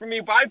buy from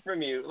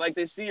you. Like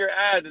they see your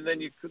ad and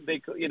then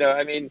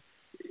I mean,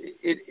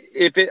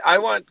 I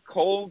want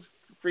cold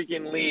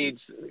freaking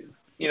leads.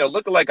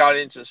 Lookalike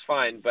audience is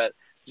fine, but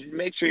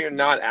make sure you're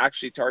not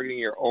actually targeting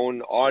your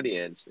own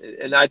audience.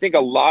 And I think a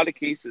lot of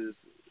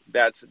cases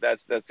that's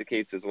the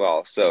case as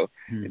well. So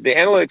the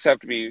analytics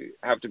have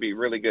to be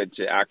really good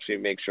to actually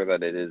make sure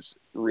that it is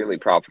really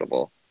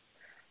profitable.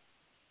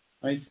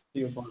 I see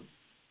your point.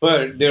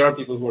 But there are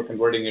people who are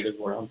converting it, is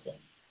what I'm saying.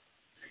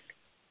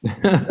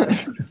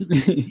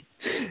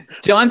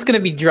 John's gonna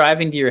be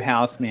driving to your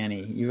house,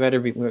 Manny. You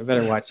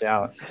better watch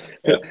out.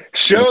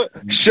 Show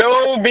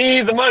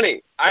me the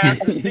money. I have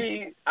to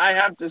see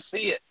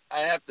it.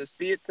 I have to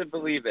see it to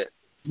believe it.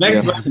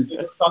 Next Wednesday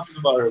we're talking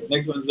about it.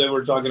 Next Wednesday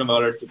we're talking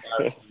about it to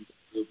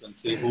and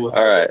see who.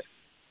 All right.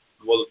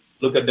 We'll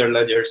look at their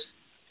ledgers.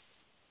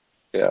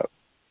 Yeah.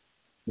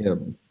 Yeah.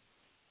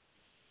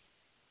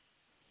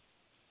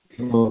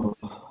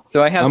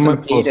 So I have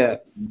some data.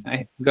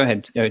 Go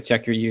ahead,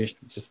 check you're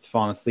just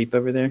falling asleep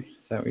over there.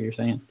 Is that what you're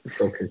saying?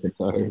 So freaking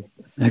tired.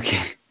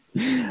 Okay.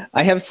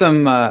 I have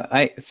some.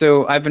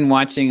 So I've been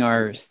watching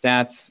our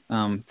stats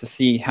to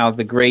see how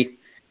the great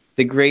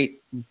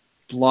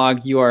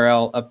blog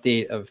URL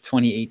update of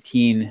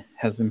 2018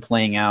 has been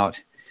playing out.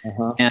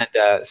 Uh-huh.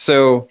 And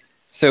so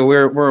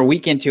we're a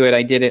week into it.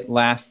 I did it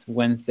last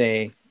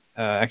Wednesday,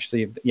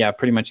 actually, yeah,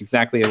 pretty much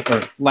exactly,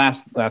 or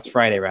last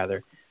Friday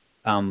rather,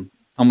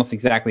 almost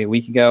exactly a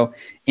week ago.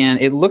 And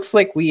it looks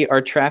like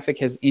our traffic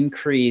has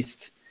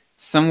increased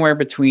somewhere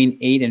between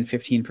 8 and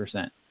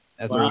 15%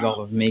 as a result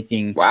of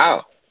making.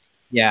 Wow.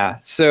 Yeah.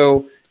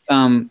 So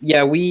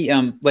yeah, we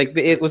like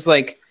it was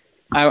like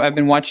I've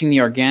been watching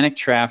the organic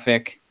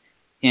traffic,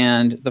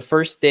 and the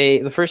first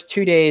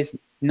 2 days,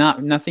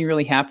 nothing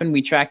really happened.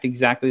 We tracked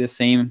exactly the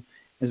same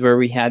as where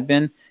we had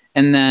been,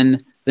 and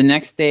then the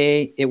next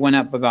day it went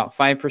up about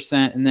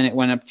 5%, and then it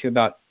went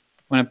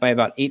up by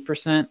about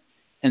 8%,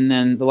 and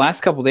then the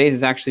last couple of days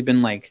has actually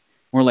been like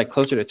more like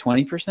closer to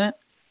 20%.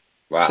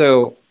 Wow.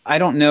 So I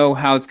don't know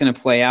how it's going to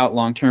play out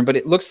long term, but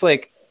it looks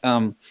like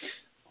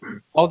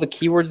all the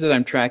keywords that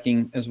I'm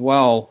tracking as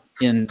well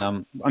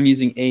I'm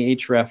using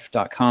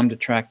ahref.com to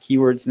track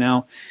keywords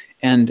now,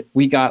 and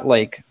we got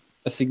like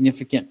a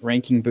significant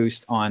ranking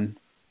boost on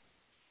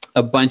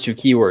a bunch of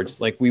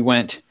keywords. Like we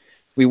went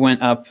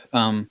up,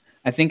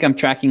 I think I'm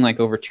tracking like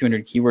over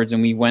 200 keywords,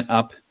 and we went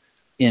up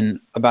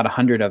in about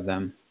 100 of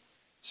them.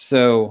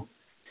 So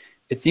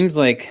it seems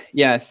like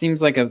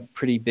a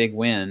pretty big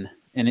win.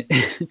 And it,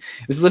 it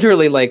was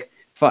literally like,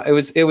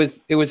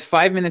 it was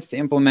 5 minutes to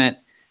implement,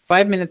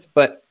 5 minutes,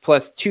 but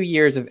plus 2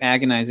 years of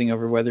agonizing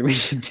over whether we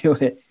should do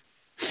it.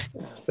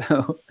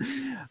 So,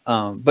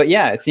 but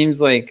yeah, it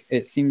seems like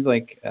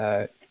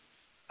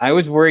I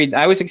was worried.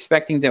 I was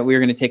expecting that we were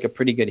going to take a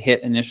pretty good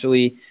hit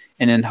initially,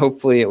 and then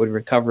hopefully it would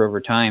recover over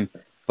time.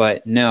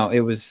 But no,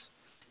 it was,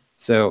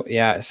 so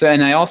yeah. So,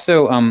 and I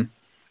also,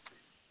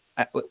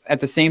 at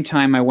the same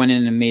time, I went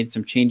in and made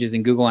some changes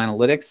in Google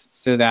Analytics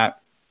so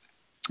that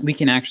we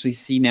can actually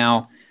see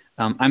now.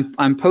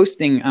 I'm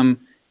posting,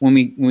 when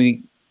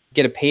we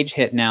get a page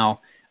hit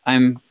now,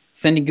 I'm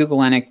sending Google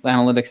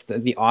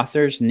Analytics the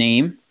author's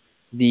name,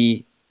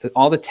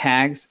 all the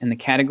tags and the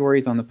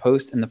categories on the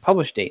post, and the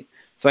publish date.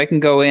 So I can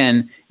go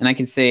in and I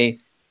can say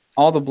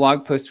all the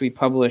blog posts we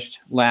published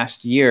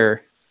last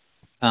year,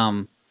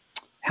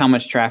 how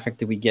much traffic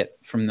did we get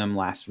from them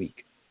last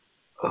week?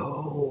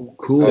 Oh,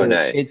 cool. So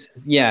nice.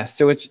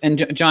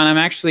 And John, I'm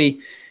actually,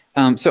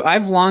 so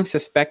I've long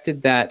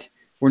suspected that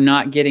we're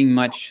not getting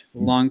much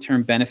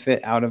long-term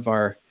benefit out of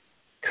our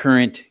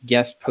current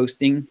guest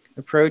posting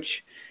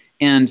approach.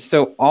 And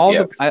so all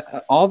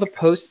the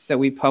posts that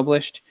we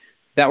published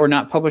that were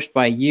not published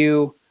by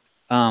you,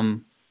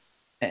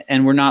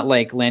 and were not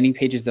like landing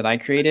pages that I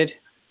created,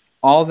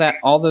 all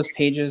those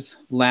pages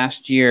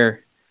last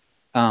year,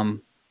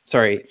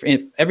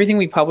 everything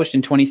we published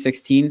in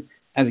 2016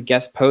 as a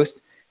guest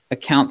post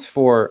accounts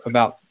for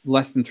about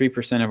less than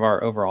 3% of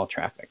our overall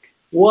traffic.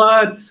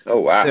 What? Oh,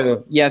 wow.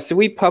 So yeah, so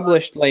we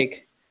published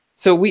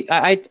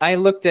I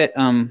looked at,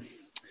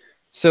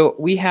 so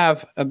we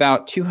have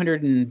about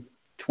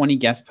 220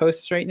 guest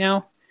posts right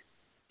now.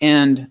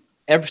 And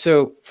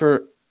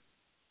for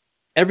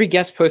every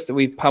guest post that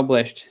we've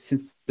published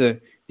since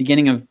the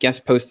beginning of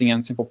guest posting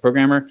on Simple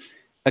Programmer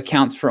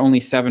accounts for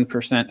only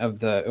 7% of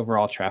the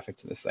overall traffic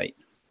to the site.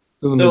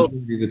 So the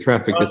majority of the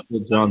traffic is still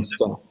John's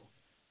stuff.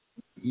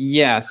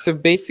 Yeah, so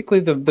basically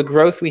the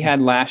growth we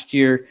had last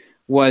year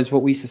was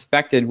what we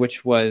suspected,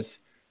 which was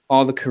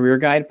all the career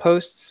guide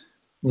posts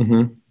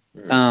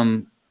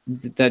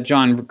that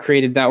John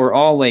created that were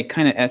all like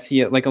kind of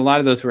SEO, like a lot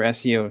of those were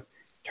SEO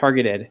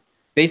targeted.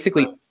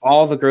 Basically,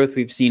 all the growth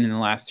we've seen in the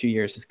last 2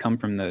 years has come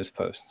from those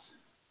posts.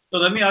 So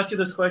let me ask you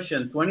this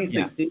question.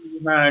 2016,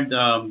 you had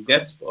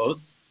guest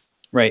posts.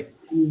 Right.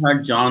 You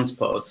had John's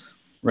posts.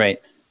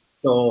 Right.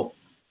 So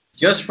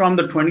just from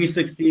the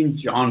 2016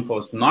 John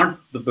post, not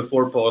the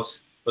before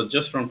post, but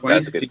just from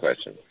 2016. That's a good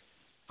question.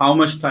 How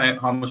much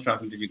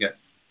traffic did you get?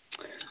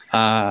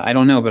 I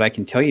don't know, but I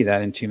can tell you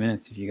that in 2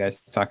 minutes if you guys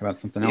talk about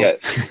something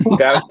else.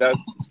 Yeah, that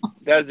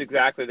was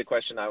exactly the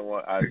question I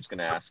was going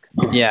to ask.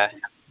 Yeah.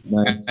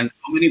 Nice. And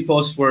how many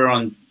posts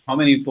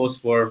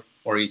were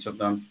for each of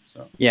them?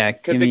 So yeah,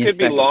 because it could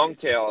be long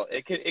tail.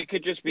 It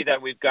could just be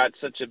that we've got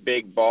such a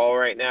big ball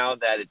right now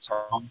that it's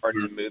hard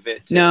to move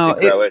it to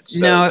grow it.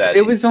 So that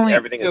it was only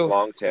everything is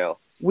long tail.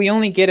 We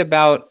only get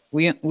about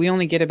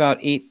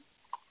 8.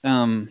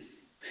 I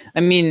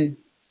mean,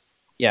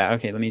 yeah.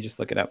 Okay, let me just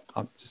look it up.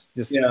 I'll just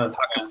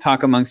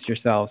talk amongst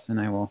yourselves,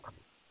 and I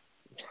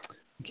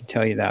can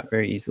tell you that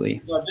very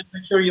easily. Yeah, just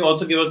make sure you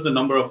also give us the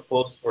number of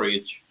posts for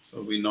each,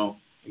 so we know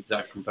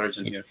exact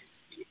comparison here.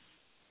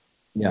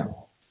 Yeah.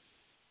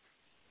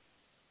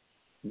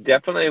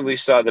 Definitely, we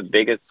saw the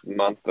biggest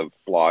month of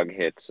blog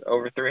hits,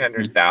 over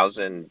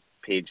 300,000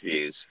 page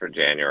views for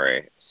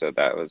January. So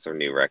that was a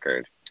new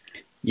record.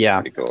 Yeah.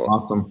 Pretty cool.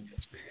 Awesome.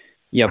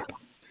 Yep.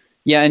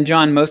 Yeah, and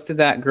John, most of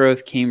that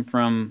growth came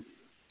from,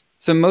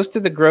 so most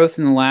of the growth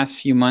in the last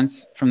few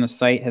months from the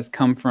site has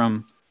come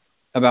from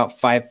about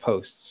 5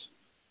 posts.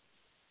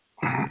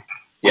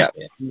 Yeah.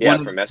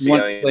 From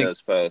SEOing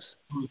those posts.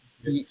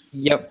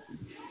 Yep.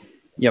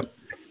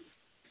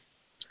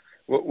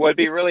 What'd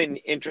be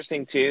really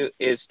interesting too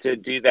is to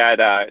do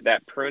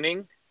that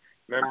pruning.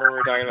 Remember we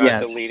were talking about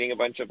Yes. deleting a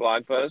bunch of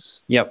blog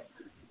posts? Yep.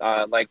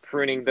 Like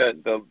pruning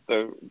the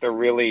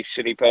really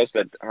shitty posts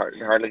that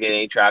hardly get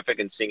any traffic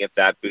and seeing if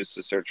that boosts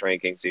the search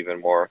rankings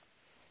even more.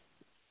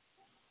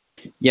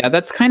 Yeah,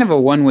 that's kind of a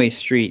one-way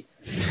street.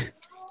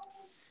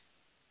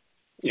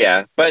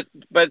 Yeah, but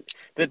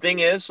the thing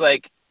is,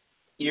 like,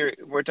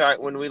 we're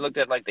talking when we looked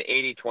at like the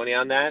 80-20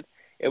 on that,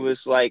 it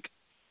was like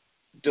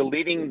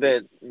deleting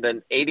the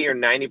 80 or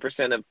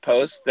 90% of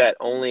posts that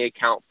only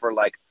account for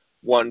like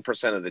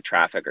 1% of the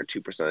traffic or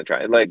 2% of the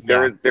traffic. Like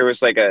there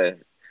was like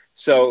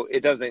so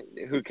it doesn't.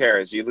 Who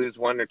cares? You lose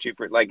 1 or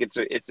 2%. Like it's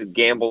a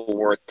gamble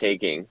worth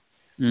taking.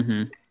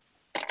 Mm-hmm.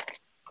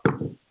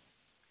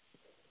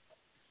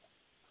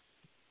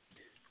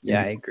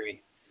 Yeah, I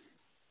agree.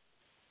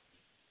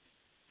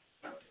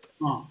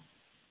 Oh.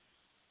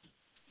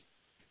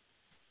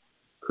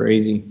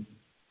 Crazy.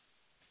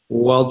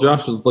 While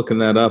Josh is looking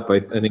that up, I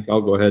think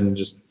I'll go ahead and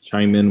just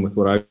chime in with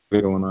what I've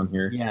got going on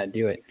here. Yeah,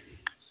 do it.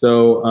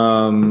 So,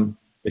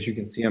 as you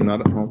can see, I'm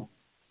not at home.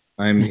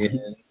 I'm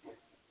in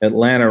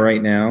Atlanta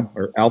right now,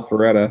 or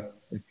Alpharetta,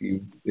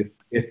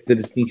 if the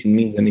distinction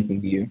means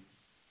anything to you.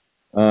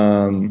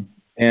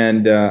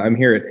 And I'm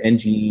here at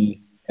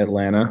NG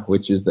Atlanta,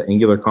 which is the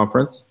Angular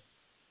conference,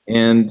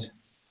 and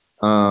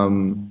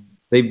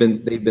they've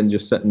been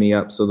just setting me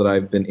up so that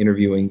I've been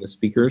interviewing the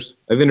speakers.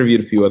 I've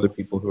interviewed a few other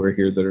people who are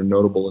here that are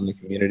notable in the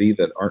community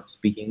that aren't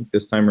speaking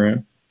this time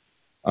around.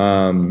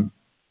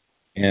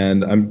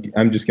 And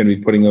I'm just going to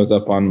be putting those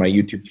up on my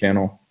YouTube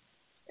channel,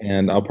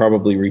 and I'll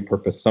probably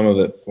repurpose some of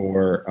it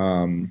for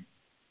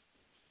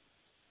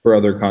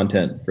other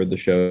content for the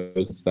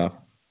shows and stuff.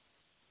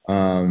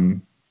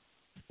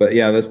 But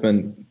yeah, that's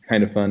been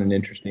kind of fun and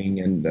interesting,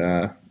 and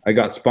I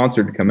got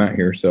sponsored to come out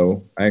here,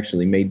 so I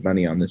actually made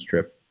money on this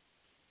trip.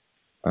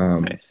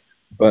 Nice.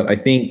 But I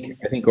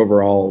think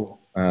overall,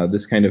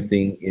 this kind of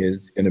thing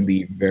is going to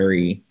be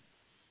very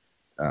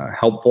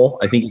helpful.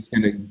 I think it's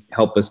going to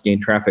help us gain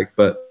traffic,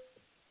 but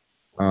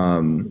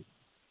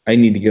I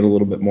need to get a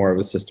little bit more of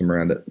a system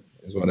around it,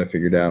 is what I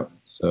figured out.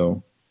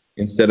 So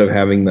instead of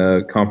having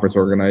the conference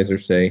organizer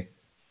say,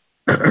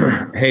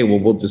 hey, well,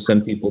 we'll just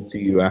send people to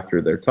you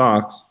after their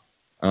talks,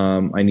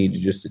 I need to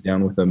just sit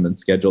down with them and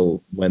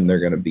schedule when they're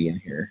going to be in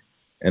here.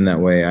 And that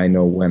way I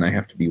know when I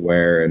have to be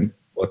where and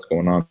what's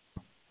going on.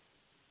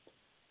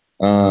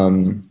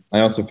 I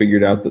also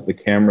figured out that the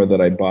camera that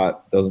I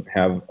bought doesn't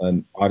have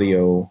an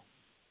audio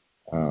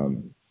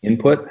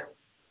input.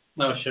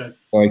 No, sure.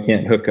 So I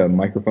can't hook a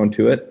microphone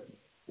to it,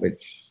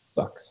 which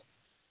sucks.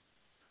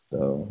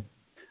 So,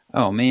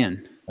 oh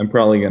man, I'm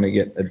probably going to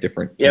get a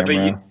different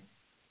camera.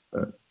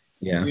 But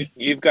yeah,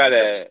 you've got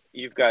a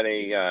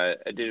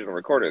digital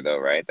recorder though,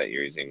 right? That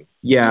you're using.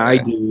 Yeah, I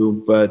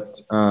do,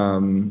 but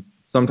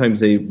sometimes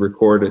they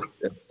record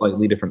at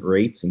slightly different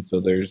rates, and so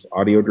there's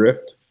audio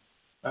drift.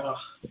 Ugh.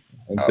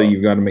 And so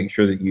you've got to make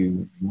sure that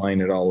you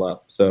line it all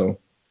up. So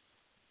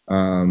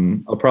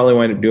I'll probably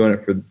wind up doing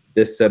it for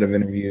this set of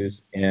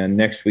interviews, and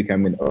next week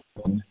I'm in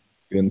Oakland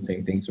doing the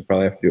same thing, so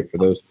probably have to do it for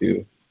those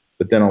two.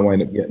 But then I'll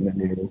wind up getting a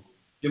new.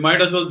 You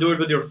might as well do it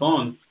with your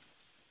phone.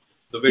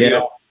 The video.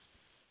 Yeah,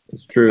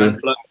 it's true. And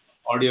plug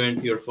audio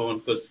into your phone,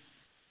 because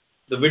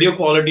the video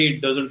quality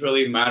doesn't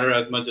really matter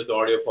as much as the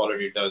audio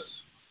quality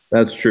does.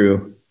 That's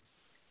true.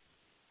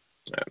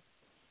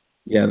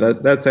 Yeah,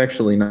 that's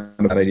actually not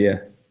a bad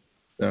idea.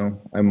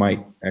 So I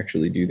might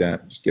actually do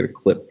that. Just get a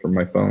clip from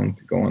my phone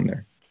to go on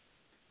there.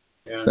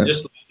 Yeah,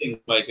 just lighting,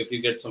 like if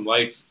you get some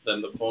lights,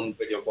 then the phone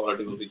video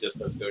quality will be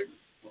just as good.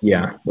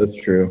 Yeah, that's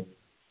true.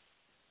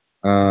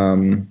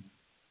 But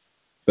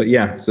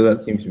yeah, so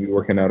that seems to be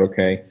working out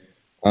okay.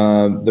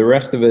 The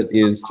rest of it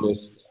is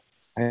just,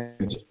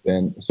 I've just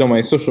been, so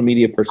my social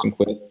media person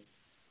quit.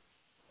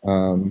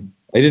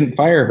 I didn't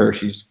fire her,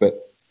 she just quit.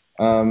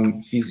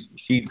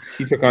 She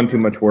took on too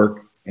much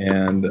work,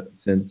 and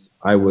since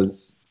I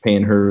was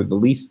paying her the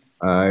least,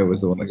 I was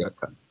the one that got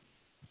cut.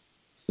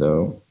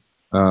 So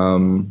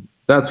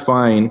that's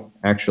fine,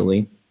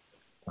 actually.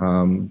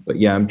 But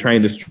yeah, I'm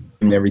trying to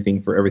stream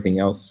everything for everything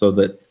else so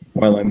that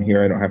while I'm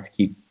here, I don't have to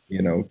keep,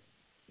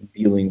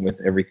 dealing with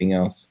everything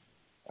else.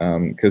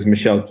 Because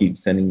Michelle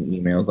keeps sending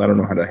emails. I don't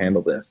know how to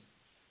handle this.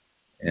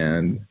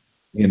 And,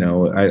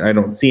 I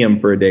don't see them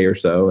for a day or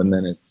so, and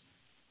then it's,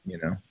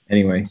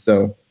 anyway,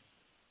 so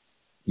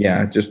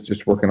yeah,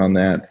 just working on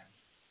that.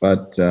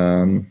 But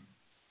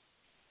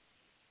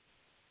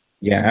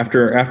yeah,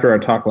 after our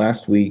talk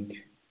last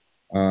week,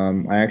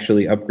 I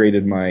actually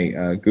upgraded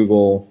my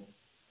Google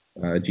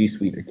G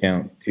Suite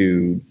account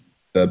to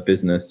the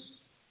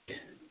business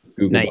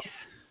Google.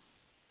 nice.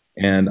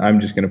 And I'm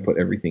just going to put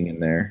everything in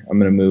there. I'm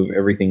going to move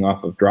everything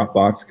off of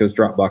Dropbox, because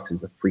Dropbox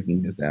is a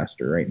freaking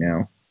disaster right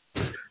now.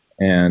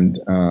 And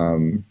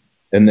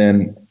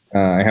then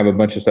I have a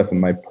bunch of stuff in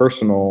my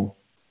personal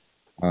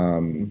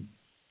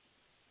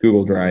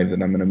Google Drive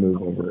that I'm going to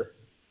move over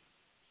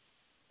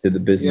to the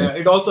business. Yeah,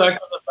 it also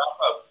acts as a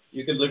backup.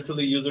 You can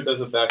literally use it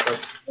as a backup.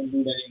 You don't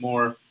need any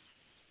more,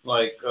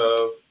 like,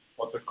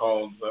 what's it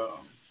called?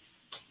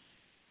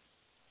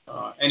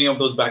 Any of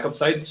those backup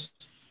sites,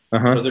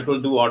 because it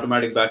will do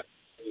automatic backup.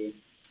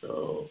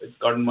 So it's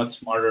gotten much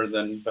smarter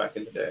than back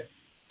in the day.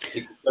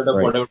 You can set up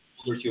Right. whatever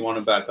folders you want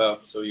to back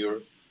up, so you're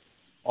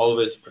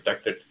always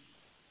protected.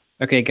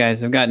 Okay,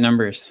 guys, I've got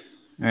numbers.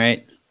 All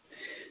right.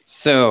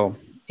 So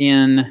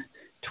in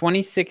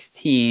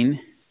 2016,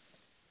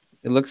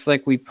 it looks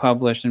like we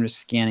published, I'm just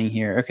scanning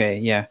here. Okay,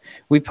 yeah.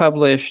 We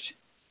published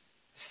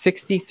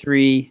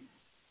 63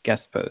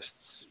 guest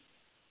posts.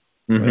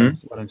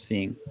 What I'm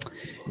seeing.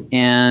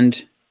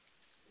 And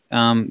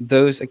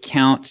those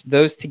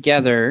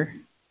together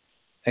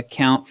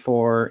account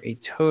for a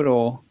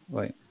total,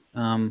 I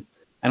don't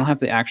have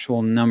the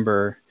actual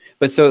number,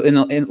 but so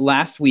in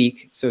last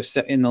week, so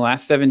in the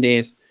last 7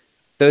 days,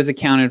 those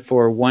accounted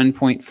for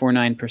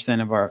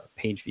 1.49% of our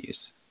page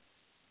views.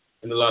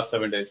 In the last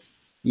 7 days.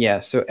 Yeah,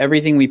 so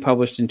everything we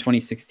published in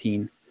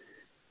 2016.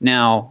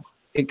 Now,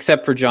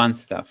 except for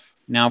John's stuff.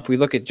 Now, if we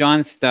look at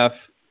John's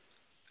stuff,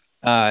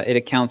 it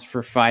accounts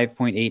for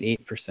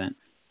 5.88%.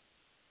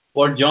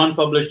 What John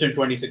published in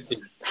 2016.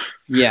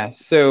 Yeah,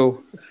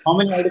 so... How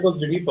many articles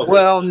did he publish?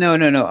 Well,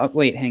 no.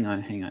 Wait, hang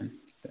on. Hang on.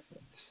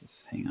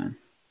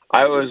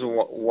 I was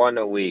one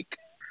a week.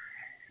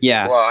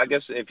 Yeah. Well, I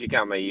guess if you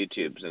count my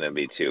YouTubes, then it'd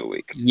be 2 a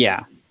week.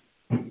 Yeah.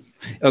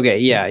 Okay,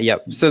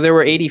 yep. So there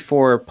were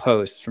 84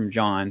 posts from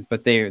John,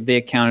 but they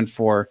accounted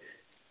for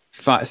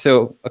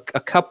so a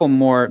couple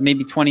more,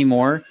 maybe 20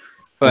 more,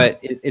 but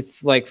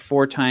it's like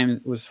 4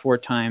 times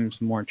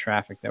more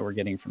traffic that we're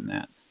getting from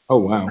that. Oh,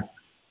 wow.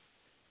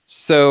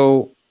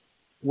 So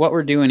what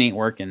we're doing ain't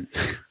working.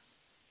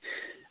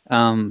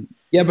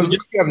 Yeah, but you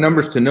have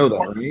numbers to know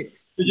that, right?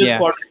 You just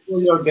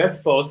quadruple your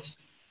guest posts,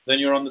 then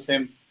you're on the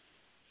same.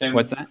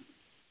 What's that?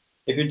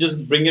 If you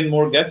just bring in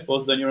more guest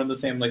posts, then you're on the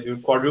same. Like you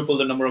quadruple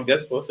the number of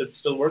guest posts, it's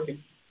still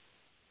working.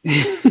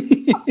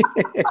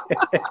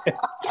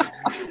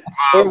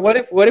 Or what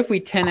if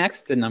we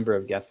 10x the number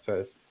of guest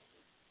posts?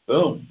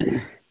 Boom.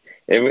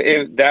 It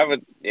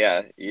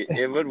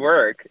would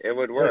work. It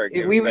would work.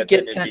 We would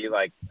get 10. Be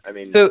like, I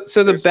mean, so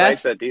the best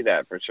sites that do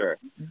that for sure.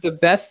 The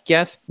best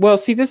guest. Well,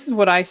 see, this is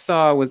what I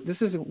saw with.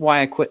 This is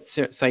why I quit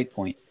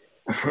SitePoint,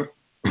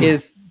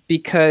 is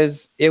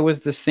because it was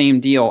the same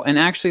deal. And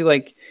actually,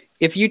 like,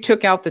 if you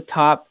took out the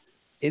top,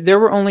 there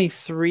were only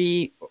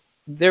 2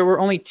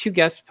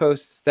 guest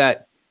posts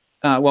that.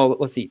 Well,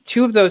 let's see.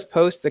 2 of those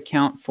posts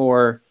account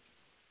for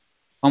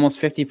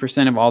almost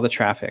 50% of all the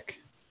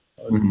traffic.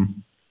 Mm-hmm.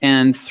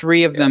 And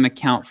 3 of them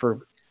account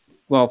for,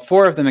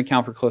 4 of them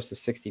account for close to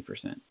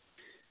 60%.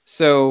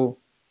 So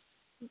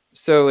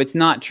it's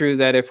not true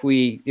that if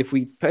we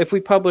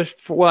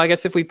published, I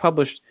guess if we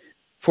published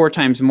 4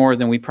 times more,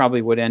 then we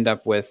probably would end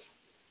up with,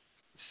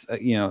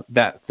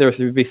 that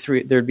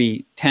there'd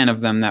be 10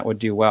 of them that would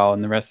do well,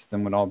 and the rest of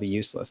them would all be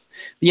useless.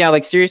 But yeah,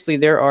 like seriously,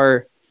 there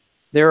are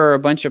a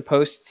bunch of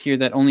posts here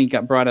that only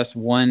brought us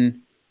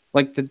 1,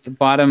 like the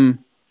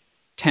bottom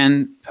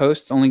 10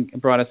 posts only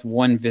brought us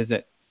 1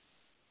 visit.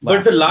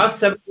 But the last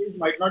 7 days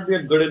might not be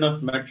a good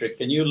enough metric.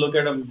 Can you look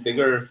at them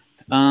bigger?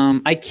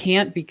 I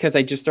can't because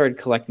I just started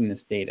collecting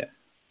this data.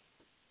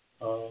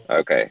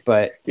 Okay.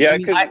 But yeah,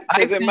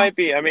 because it might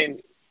be. I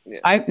mean,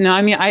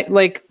 I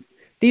like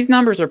these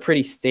numbers are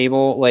pretty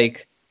stable.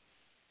 Like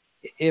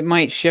it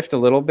might shift a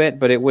little bit,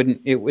 but it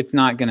wouldn't. It's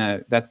not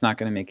gonna. That's not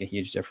gonna make a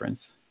huge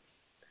difference.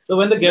 So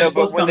when the guest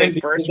posts come in,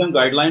 give them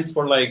guidelines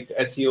for like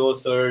SEO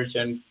search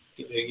and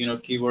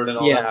keyword and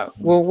all that. Yeah.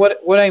 Well,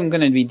 what I'm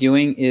gonna be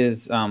doing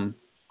is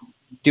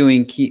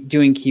doing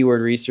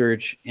keyword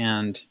research,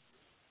 and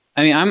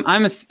I mean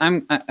I'm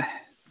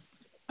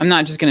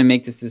not just going to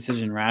make this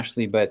decision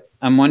rashly, but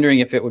I'm wondering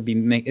if it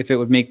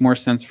would make more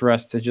sense for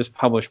us to just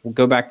publish. We'll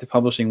go back to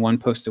publishing 1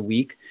 post a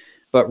week,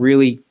 but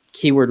really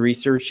keyword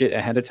research it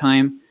ahead of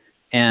time,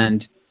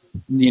 and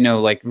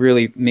like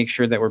really make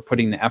sure that we're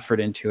putting the effort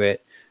into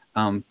it,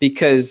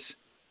 because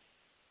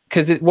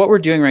what we're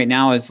doing right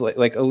now is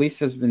like Elise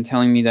has been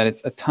telling me that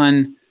it's a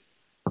ton.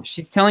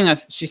 She's saying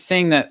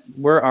that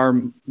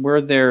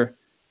we're their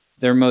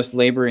most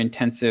labor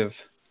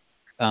intensive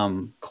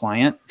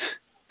client,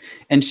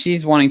 and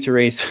she's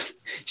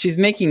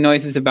making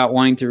noises about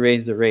wanting to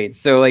raise the rates.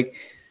 So like,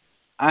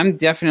 I'm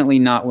definitely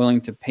not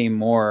willing to pay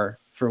more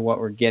for what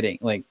we're getting.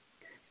 Like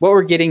what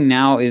we're getting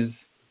now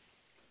is,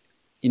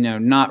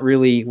 not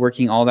really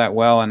working all that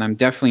well. And I'm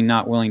definitely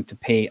not willing to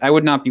pay. I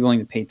would not be willing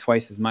to pay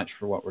twice as much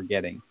for what we're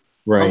getting.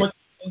 Right. How much are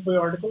you paying for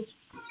your articles?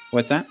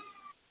 What's that?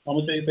 How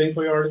much are you paying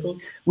for your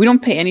articles? We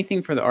don't pay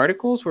anything for the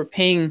articles. We're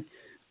paying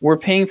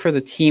for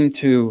the team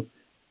to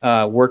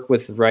work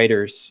with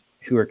writers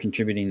who are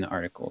contributing the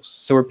articles.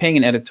 So we're paying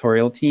an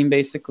editorial team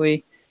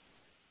basically,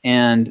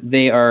 and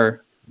they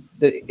are.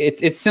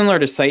 It's similar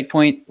to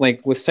SitePoint.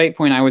 Like with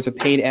SitePoint, I was a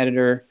paid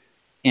editor,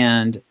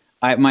 and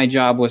my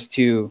job was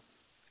to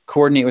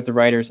coordinate with the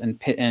writers and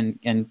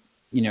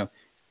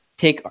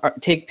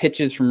take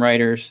pitches from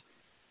writers.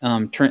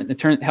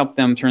 Help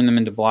them turn them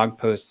into blog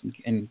posts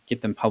and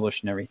get them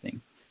published and everything.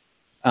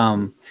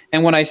 And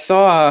what I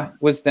saw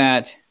was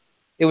that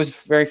it was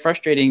very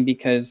frustrating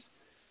because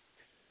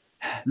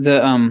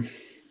the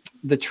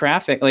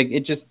traffic, like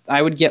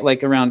I would get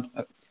like around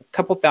a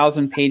couple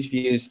thousand page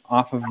views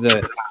off of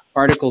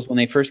articles when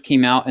they first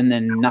came out, and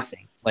then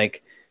nothing.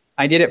 Like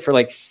I did it for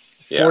like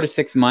 4 to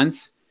 6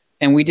 months,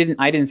 and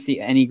I didn't see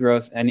any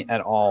growth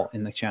at all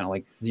in the channel,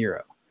 like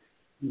zero.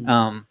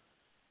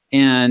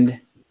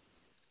 And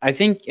I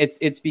think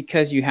it's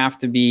because you have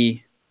to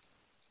be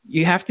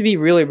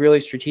really, really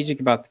strategic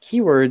about the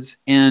keywords.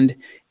 And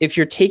if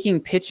you're taking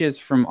pitches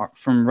from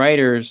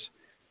writers,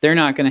 they're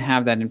not going to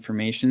have that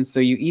information. So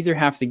you either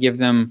have to give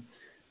them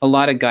a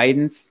lot of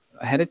guidance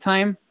ahead of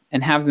time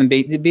and have them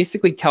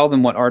basically tell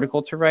them what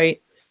article to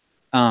write,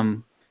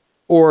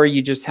 or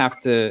you just have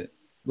to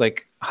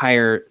like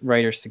hire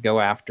writers to go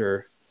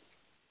after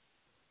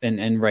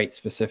and write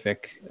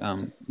specific,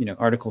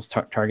 articles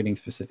targeting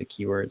specific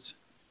keywords.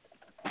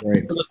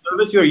 Right. So the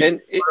service you're using,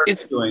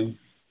 it's doing.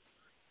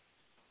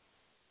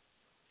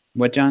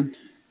 What, John?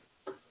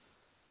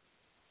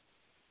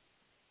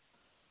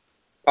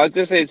 I was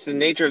gonna say it's the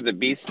nature of the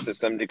beast to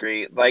some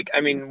degree. Like,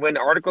 I mean, when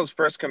articles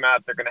first come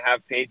out, they're gonna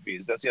have page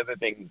views. That's the other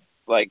thing.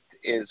 Like,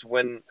 is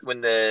when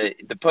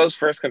the post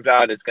first comes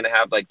out, it's gonna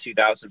have like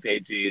 2,000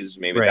 page views,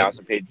 maybe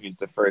 1,000 page views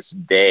the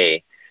first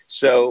day.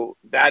 So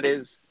that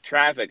is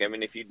traffic. I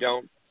mean, if you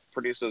don't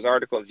produce those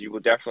articles, you will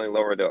definitely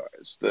lower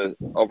the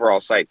overall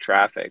site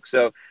traffic.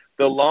 So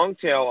the long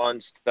tail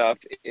on stuff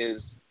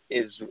is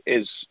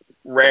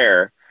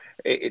rare.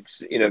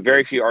 It's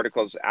very few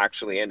articles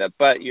actually end up,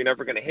 but you're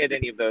never going to hit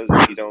any of those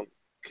if you don't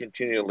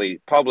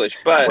continually publish.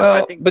 But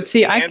I think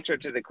the answer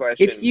to the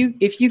question,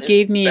 if you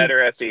gave me better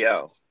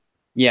SEO.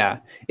 Yeah,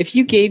 if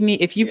you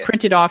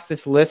printed off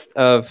this list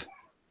of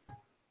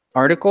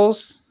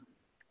articles,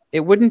 it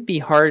wouldn't be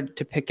hard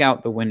to pick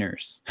out the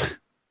winners.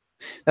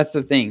 That's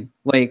the thing.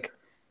 Like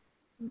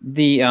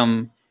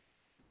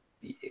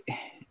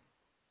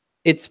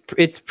it's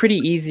pretty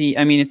easy.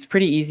 I mean, it's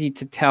pretty easy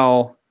to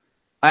tell.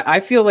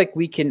 I feel like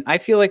we can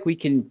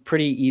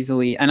pretty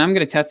easily, and I'm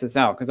going to test this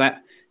out because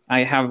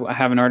I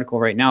have an article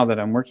right now that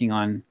I'm working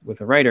on with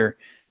a writer,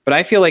 but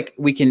I feel like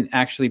we can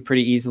actually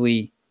pretty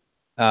easily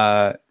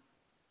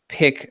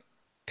pick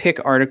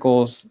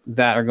articles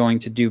that are going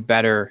to do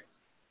better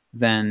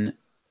than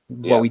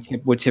what we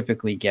would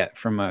typically get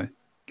from a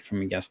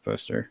guest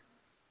poster.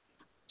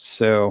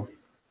 So.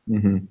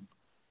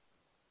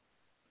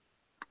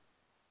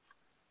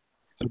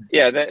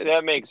 Yeah,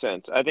 that makes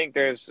sense. I think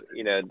there's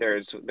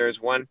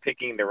one,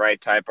 picking the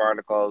right type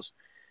articles.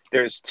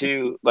 There's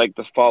two, like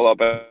the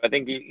follow-up. I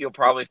think you'll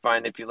probably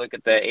find if you look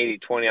at the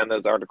 80-20 on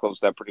those articles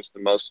that produce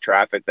the most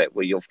traffic, that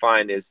what you'll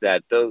find is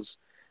that those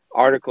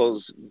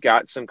articles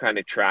got some kind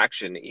of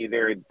traction.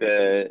 Either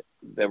the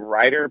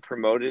writer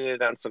promoted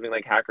it on something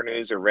like Hacker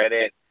News or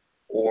Reddit,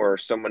 or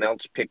someone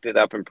else picked it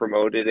up and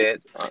promoted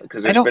it,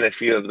 because there's been a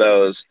few of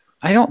those.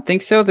 I don't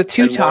think so. The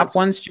two top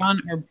ones,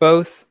 John, are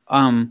both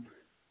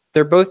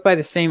they're both by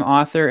the same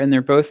author, and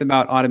they're both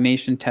about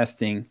automation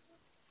testing.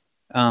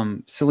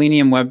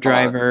 Selenium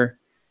WebDriver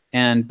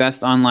and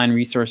Best Online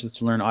Resources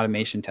to Learn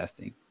Automation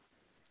Testing.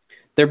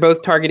 They're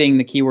both targeting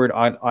the keyword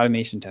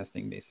automation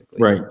testing,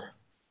 basically. Right.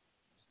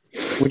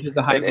 Which is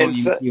a high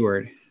volume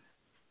keyword.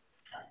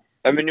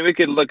 I mean, we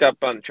could look up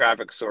on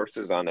traffic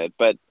sources on it,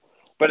 but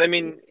I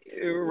mean,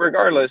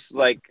 regardless,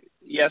 like,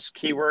 yes,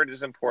 keyword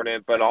is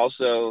important, but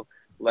also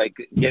like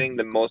getting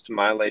the most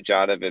mileage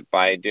out of it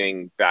by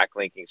doing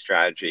backlinking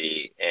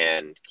strategy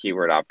and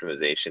keyword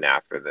optimization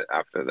after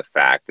the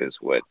fact is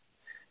what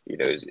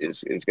is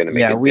going to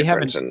make a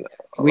difference.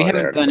 We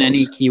haven't done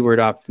any keyword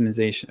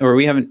optimization, or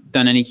we haven't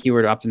done any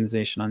keyword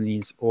optimization on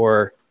these,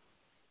 or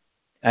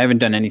I haven't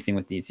done anything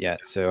with these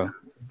yet. So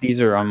these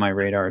are on my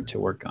radar to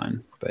work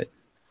on, but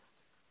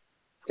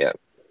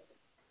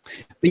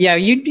yeah,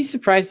 you'd be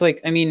surprised. Like,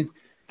 I mean,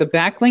 the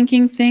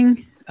backlinking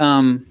thing,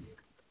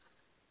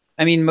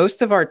 I mean,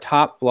 most of our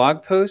top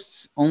blog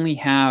posts only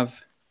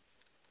have,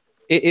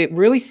 it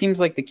really seems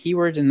like the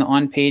keywords and the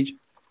on-page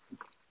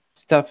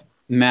stuff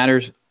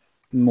matters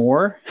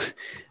more,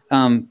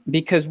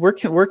 because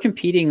we're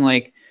competing.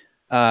 Like,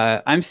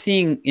 I'm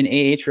seeing in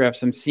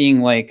Ahrefs, I'm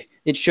seeing like,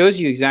 it shows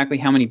you exactly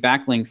how many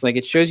backlinks, like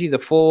it shows you the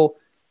full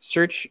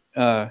search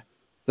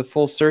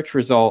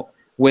result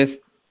with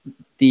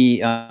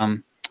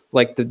the,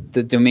 like the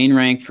domain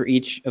rank for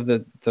each of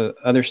the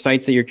other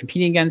sites that you're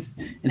competing against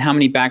and how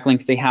many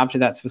backlinks they have to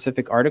that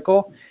specific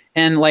article.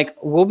 And like,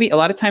 a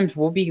lot of times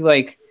we'll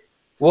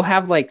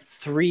have like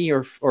 3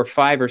 or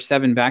 5 or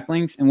 7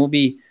 backlinks, and we'll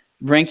be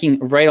ranking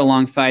right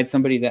alongside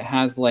somebody that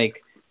has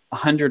like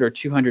 100 or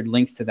 200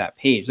 links to that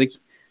page. Like,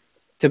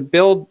 to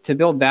build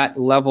that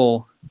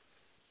level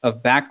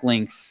of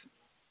backlinks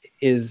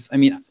is, I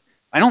mean,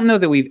 I don't know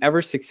that we've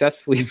ever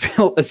successfully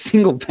built a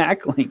single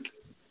backlink.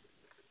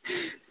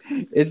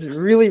 It's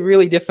really,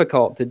 really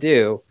difficult to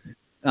do.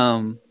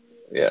 And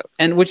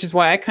which is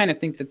why I kind of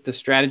think that the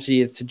strategy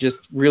is to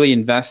just really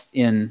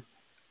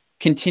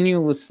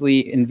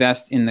continuously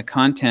invest in the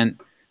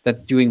content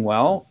that's doing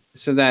well,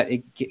 so that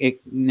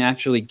it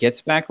naturally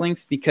gets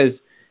backlinks,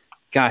 because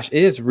gosh,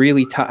 it is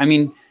really tough. I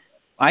mean,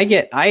 I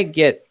get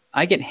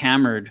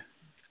hammered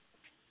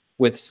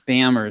with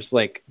spammers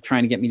like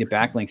trying to get me to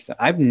backlink stuff.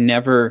 I've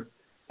never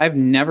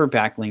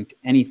backlinked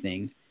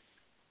anything,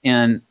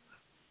 and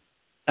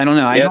I don't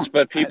know. I Yes, don't.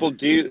 but people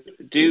do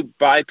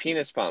buy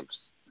penis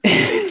pumps.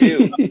 They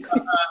do.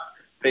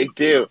 They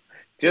do.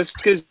 Just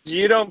because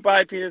you don't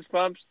buy penis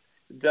pumps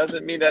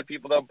doesn't mean that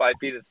people don't buy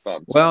penis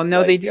pumps. Well,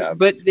 no, they do,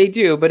 but they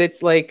do. But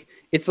it's like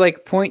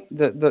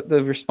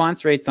the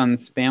response rates on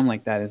spam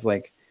like that is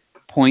like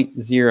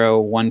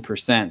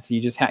 0.01%. So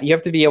you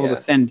have to be able to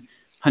send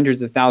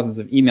hundreds of thousands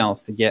of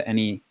emails to get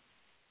any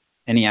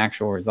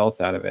actual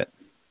results out of it.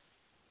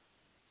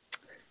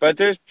 But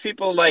there's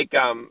people like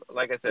I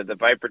said, the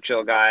Viper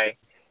Chill guy,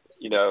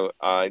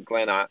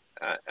 Glenn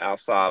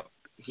Alsop.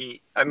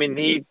 He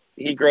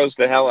grows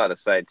the hell out of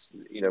sites,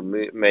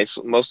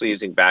 mostly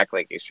using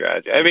backlinking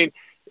strategy. I mean,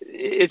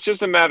 it's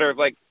just a matter of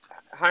like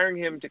hiring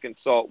him to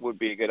consult would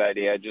be a good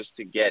idea just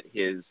to get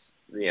his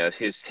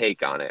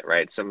take on it,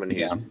 right? Someone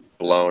who's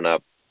blown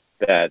up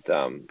that.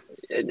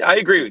 I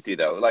agree with you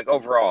though. Like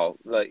overall,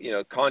 like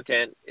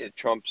content, it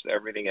trumps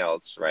everything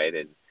else, right?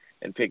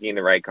 And picking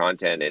the right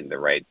content and the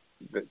right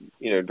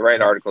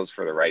articles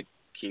for the right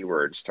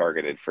keywords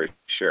targeted for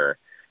sure.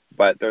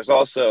 But there's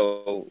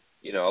also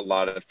a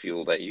lot of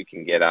fuel that you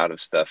can get out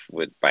of stuff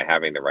by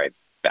having the right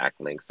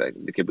backlinks that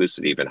could boost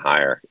it even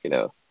higher.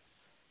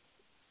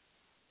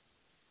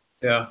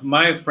 Yeah,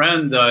 my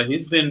friend,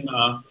 he's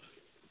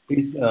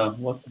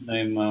what's the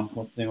name of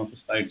the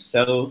site?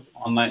 Sell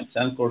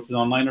courses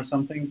online or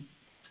something.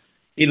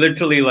 He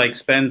literally like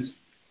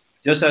spends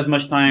just as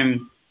much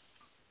time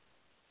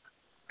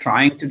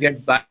trying to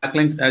get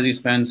backlinks as he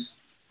spends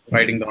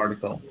writing the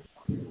article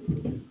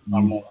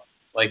or more.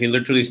 Like he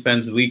literally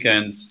spends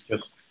weekends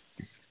just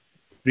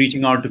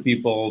reaching out to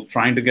people,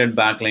 trying to get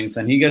backlinks,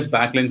 and he gets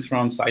backlinks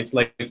from sites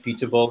like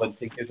Teachable and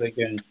Thinkific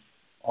and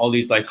all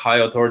these like high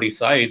authority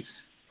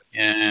sites,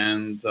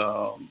 and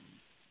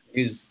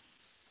he's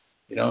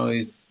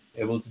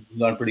able to do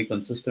that pretty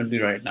consistently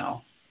right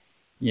now.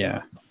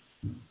 Yeah,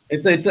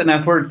 it's an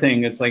effort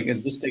thing. It's like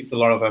it just takes a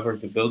lot of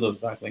effort to build those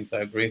backlinks.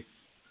 I agree,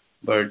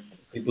 but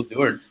people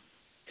do it.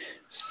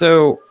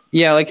 So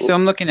yeah, so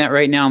I'm looking at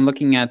right now. I'm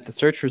looking at the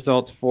search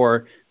results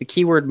for the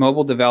keyword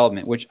mobile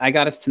development, which I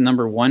got us to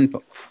number one,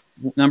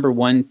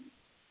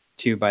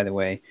 by the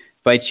way,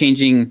 by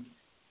changing,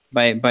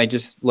 by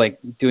just like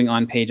doing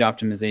on-page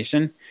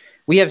optimization.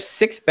 We have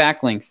 6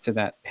 backlinks to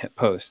that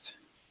post.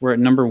 We're at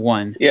number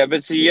 1. Yeah,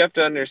 but see, you have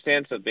to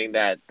understand something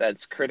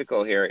that's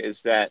critical here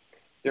is that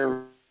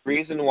the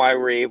reason why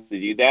we're able to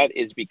do that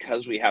is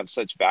because we have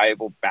such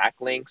valuable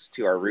backlinks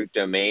to our root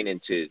domain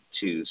and to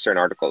certain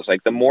articles.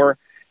 Like the more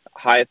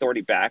high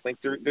authority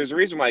backlinks, there's a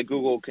reason why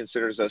Google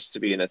considers us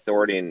to be an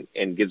authority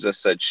and gives us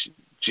such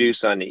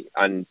juice on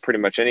pretty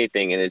much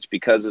anything, and it's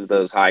because of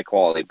those high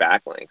quality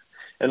backlinks.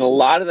 And a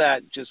lot of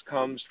that just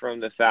comes from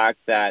the fact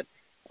that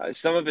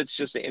some of it's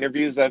just the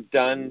interviews I've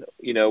done,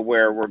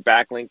 where we're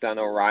backlinked on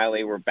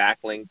O'Reilly, we're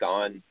backlinked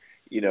on,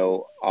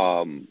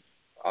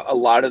 a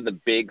lot of the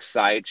big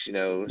sites,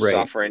 Right.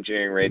 Software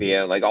Engineering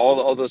Radio, like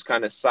all those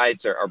kind of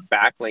sites are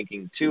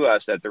backlinking to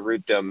us at the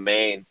root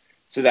domain.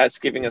 So that's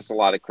giving us a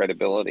lot of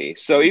credibility.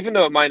 So even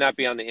though it might not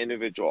be on the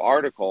individual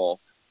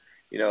article,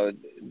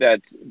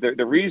 that's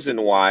the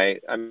reason why.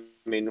 I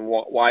mean,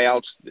 why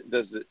else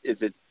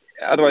is it?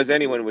 Otherwise,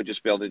 anyone would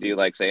just be able to do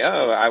like say,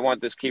 oh, I want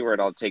this keyword,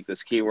 I'll take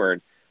this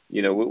keyword.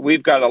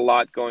 We've got a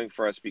lot going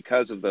for us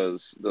because of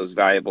those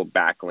valuable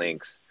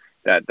backlinks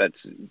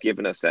that's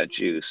given us that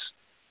juice.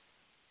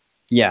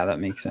 Yeah, that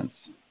makes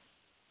sense.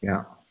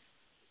 Yeah.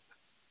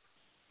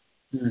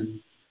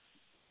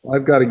 Well,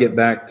 I've got to get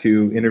back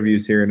to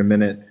interviews here in a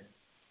minute.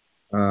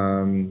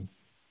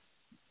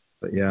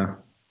 But yeah,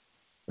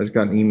 I just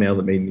got an email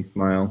that made me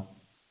smile.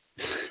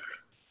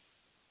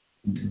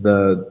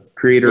 The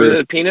creator. Was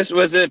it a penis?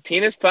 Was it a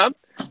penis pump?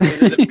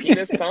 Was it a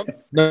penis pump?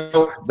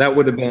 No, that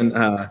would have been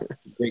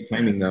great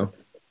timing though.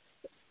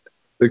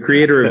 The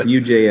creator of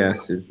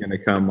Vue.js is going to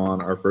come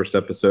on our first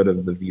episode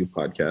of the Vue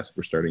podcast.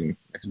 We're starting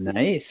next week.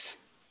 Nice.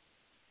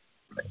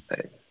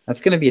 That's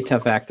going to be a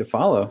tough act to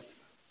follow.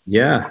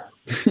 Yeah.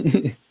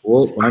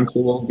 Well, I'm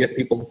sure we'll get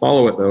people to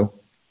follow it though.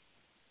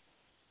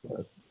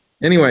 But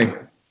anyway,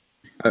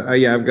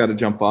 yeah, I've got to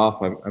jump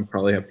off. I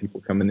probably have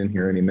people coming in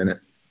here any minute.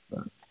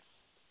 But.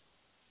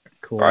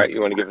 Cool. All right,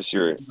 you want to give us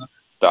your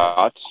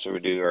thoughts? Should we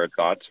do our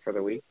thoughts for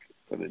the week,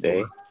 for the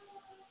day?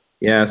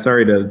 Yeah,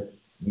 sorry to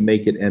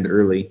make it end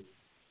early.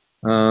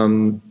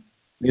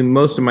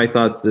 Most of my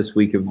thoughts this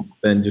week have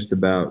been just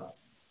about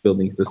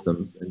building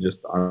systems and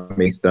just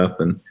automating stuff,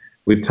 and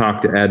we've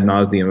talked ad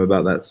nauseum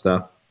about that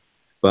stuff.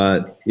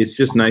 But it's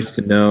just nice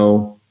to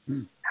know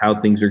how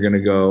things are going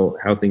to go,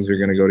 how things are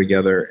going to go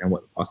together, and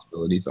what the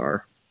possibilities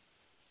are.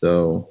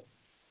 So,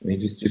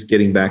 just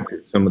getting back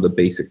to some of the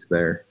basics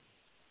there,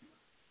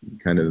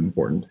 kind of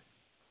important.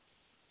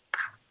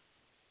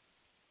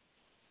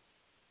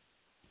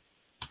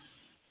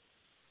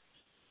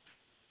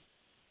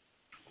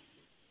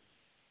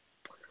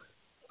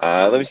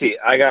 Let me see.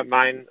 I got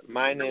mine.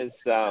 Mine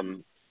is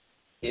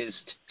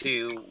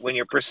to, when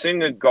you're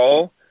pursuing a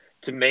goal,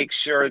 to make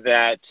sure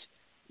that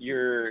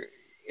you're,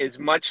 as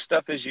much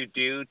stuff as you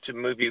do to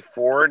move you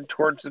forward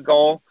towards the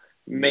goal,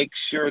 make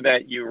sure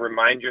that you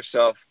remind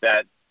yourself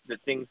that the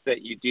things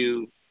that you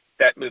do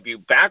that move you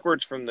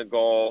backwards from the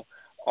goal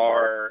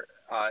are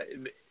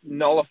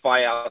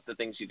nullify out the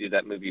things you do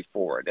that move you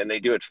forward, and they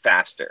do it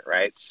faster,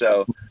 right?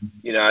 So,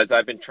 as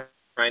I've been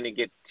trying to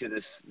get to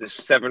this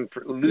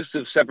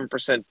elusive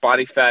 7%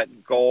 body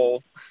fat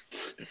goal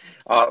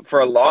for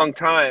a long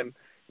time,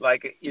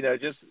 like,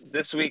 just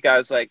this week I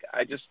was like,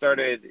 I just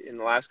started in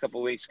the last couple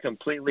of weeks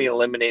completely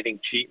eliminating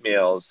cheat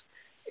meals,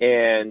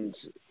 and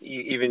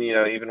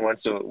even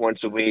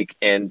once a week,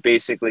 and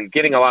basically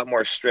getting a lot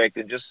more strict,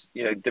 and just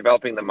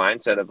developing the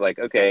mindset of like,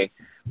 okay,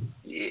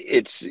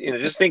 it's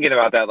just thinking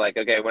about that, like,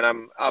 okay, when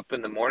I'm up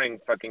in the morning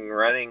fucking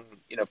running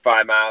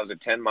 5 miles or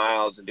 10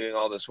 miles and doing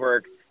all this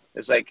work,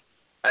 it's like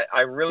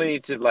I really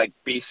need to like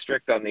be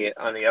strict on the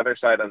other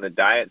side, on the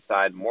diet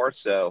side more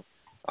so,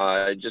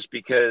 just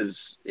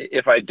because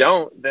if I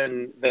don't,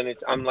 then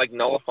I'm like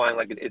nullifying,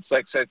 like it's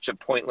like such a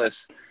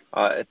pointless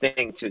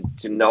thing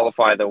to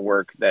nullify the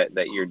work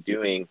that you're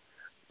doing.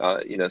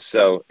 But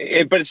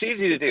it's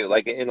easy to do,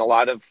 like in a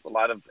lot of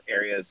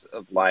areas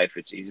of life.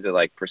 It's easy to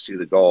like pursue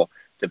the goal,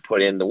 to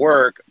put in the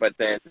work, but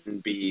then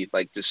be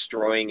like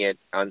destroying it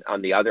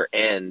on the other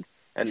end,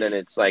 and then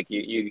it's like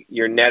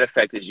your net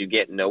effect is you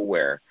get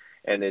nowhere.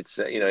 And it's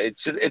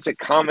it's a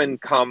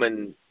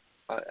common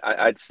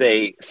I'd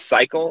say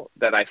cycle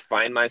that I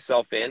find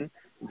myself in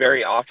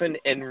very often,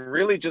 and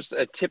really just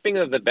a tipping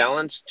of the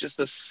balance, just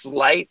a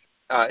slight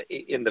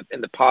in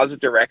the positive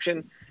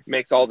direction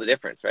makes all the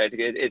difference, right?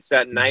 It's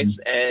that nice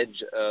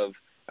edge of,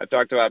 I've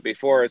talked about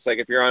before, it's like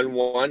if you're on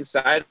one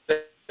side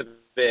of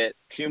it,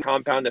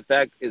 compound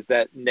effect is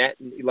that net,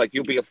 like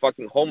you'll be a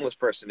fucking homeless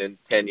person in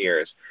 10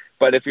 years.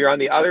 But if you're on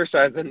the other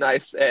side of the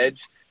knife's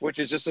edge, which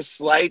is just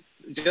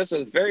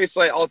a very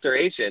slight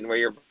alteration where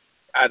you're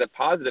at a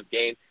positive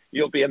gain,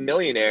 you'll be a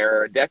millionaire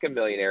or a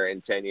decamillionaire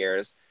in 10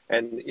 years.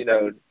 And,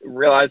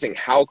 realizing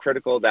how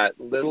critical that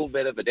little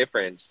bit of a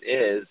difference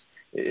is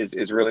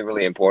really,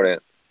 really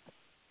important.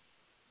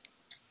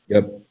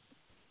 Yep.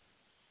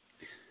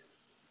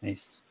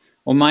 Nice.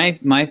 Well,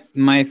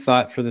 my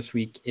thought for this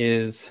week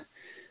is,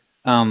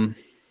 when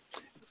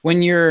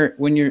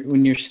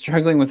you're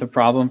struggling with a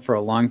problem for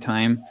a long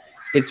time,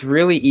 it's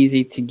really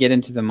easy to get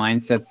into the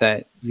mindset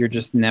that you're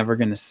just never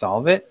going to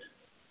solve it.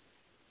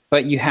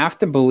 But you have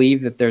to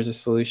believe that there's a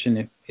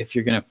solution if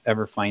you're going to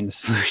ever find the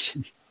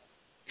solution.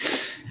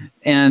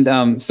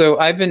 And so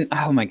I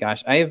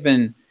have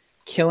been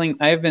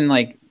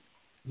like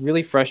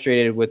really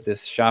frustrated with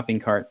this shopping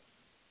cart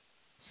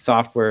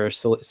software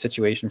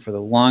situation for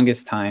the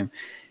longest time.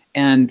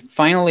 And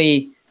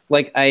finally,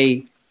 like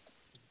I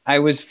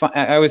was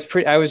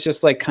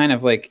just like kind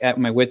of like at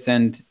my wit's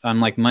end on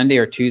like Monday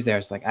or Tuesday. I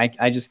was like,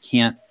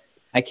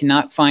 I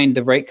cannot find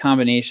the right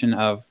combination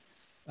of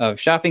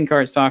shopping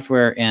cart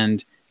software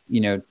and,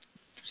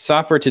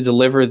 software to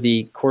deliver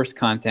the course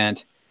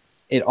content.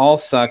 It all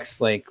sucks,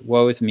 like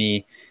woe is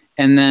me.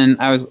 And then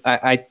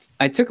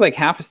I took like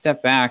half a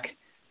step back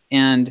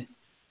and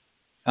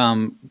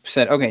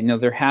said, okay, no,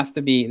 there has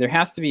to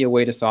be a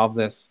way to solve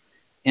this.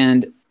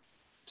 And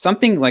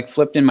something like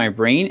flipped in my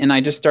brain, and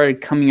I just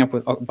started coming up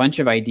with a bunch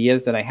of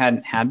ideas that I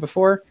hadn't had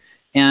before.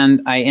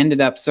 And I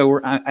ended up,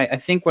 I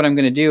think what I'm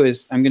going to do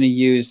is I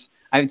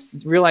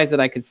realized that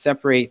I could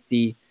separate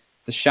the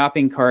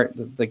shopping cart,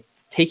 like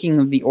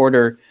taking the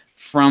order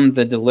from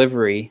the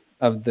delivery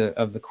of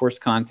the course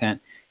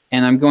content.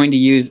 And I'm going to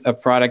use a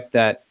product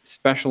that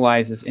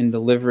specializes in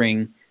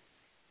delivering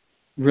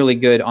really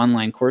good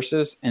online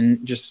courses,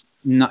 and just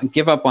not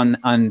give up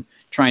on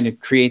trying to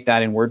create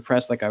that in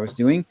WordPress like I was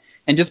doing.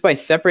 And just by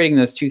separating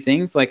those two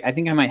things, like I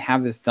think I might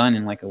have this done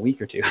in like a week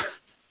or two.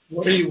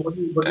 What are you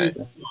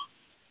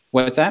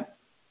What's that?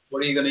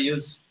 What are you going to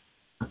use?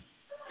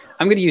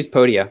 I'm going to use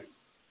Podia.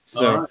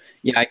 So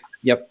yeah,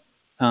 yep.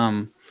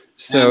 I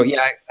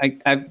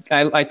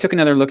took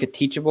another look at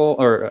Teachable,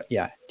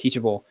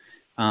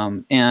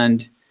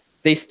 and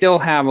they still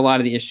have a lot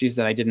of the issues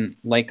that I didn't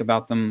like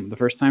about them the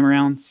first time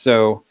around.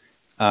 So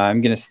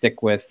I'm going to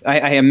stick with,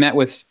 I met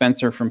with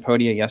Spencer from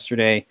Podia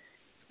yesterday,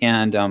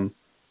 and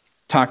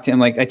talked to him.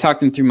 Like I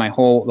talked him through the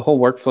whole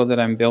workflow that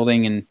I'm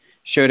building, and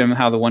showed him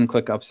how the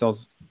one-click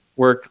upsells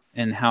work,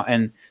 and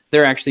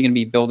they're actually going to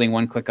be building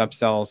one-click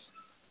upsells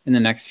in the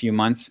next few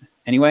months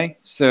anyway.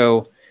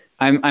 So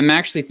I'm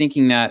actually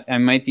thinking that I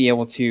might be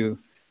able to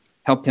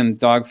help him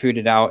dog food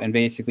it out and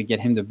basically get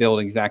him to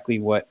build exactly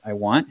what I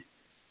want.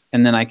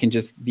 And then I can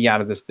just be out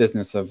of this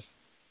business of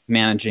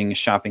managing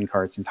shopping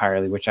carts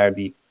entirely, which I would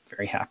be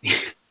very happy.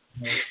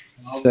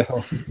 So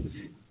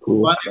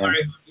cool. I'm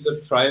very happy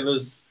that Thrive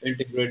is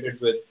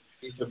integrated with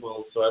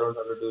Teachable, so I don't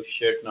have to do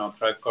shit now.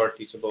 ThriveCart,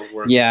 Teachable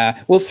work.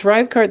 Yeah, well,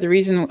 ThriveCart, the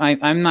reason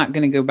I'm not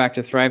going to go back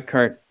to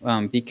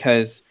ThriveCart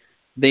because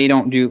they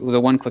don't do, the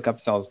one-click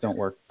upsells don't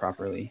work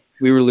properly.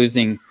 We were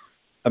losing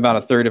about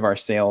a third of our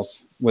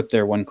sales with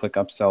their one-click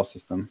upsell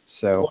system.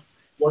 So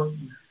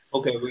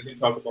okay, we can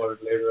talk about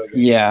it later, I guess.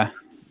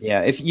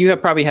 Yeah. If you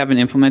probably haven't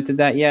implemented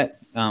that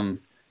yet,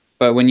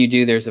 but when you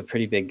do, there's a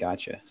pretty big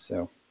gotcha.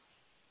 So.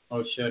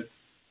 Oh shit.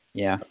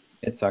 Yeah,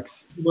 it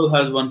sucks. Google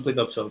has one-click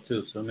upsell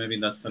too, so maybe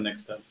that's the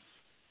next step.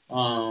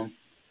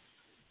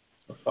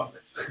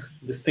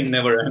 This thing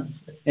never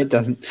ends. It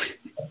doesn't.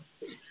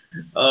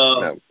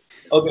 No.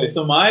 Okay,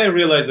 so my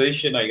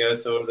realization, I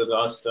guess, over the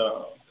last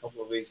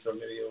couple of weeks or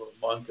maybe over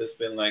a month has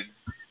been like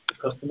the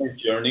customer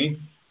journey,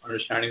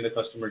 understanding the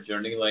customer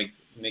journey, like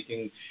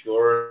making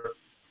sure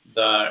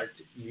that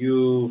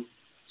you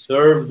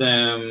serve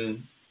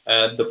them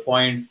at the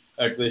point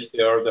at which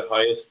they are the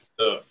highest,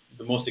 the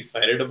most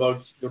excited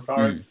about your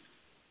product,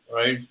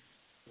 right?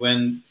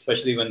 When,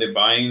 especially when they're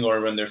buying or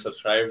when they're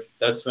subscribed,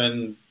 that's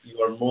when you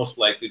are most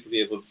likely to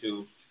be able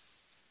to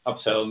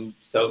upsell,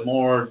 sell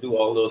more, do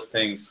all those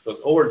things.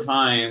 Because over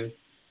time,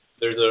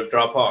 there's a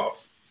drop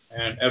off,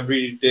 and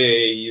every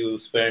day you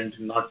spend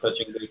not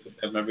touching base with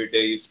them, every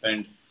day you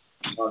spend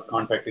not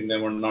contacting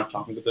them or not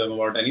talking to them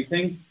about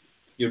anything,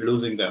 you're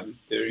losing them.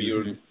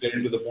 You're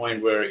getting to the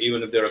point where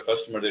even if they're a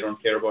customer, they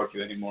don't care about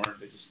you anymore.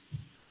 They just,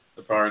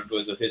 the product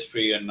was a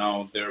history, and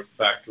now they're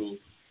back to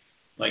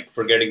like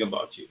forgetting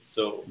about you.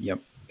 So you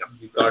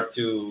got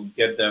to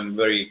get them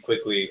very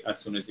quickly. As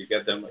soon as you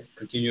get them, like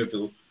continue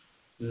to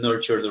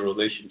nurture the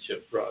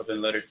relationship rather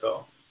than let it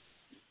go.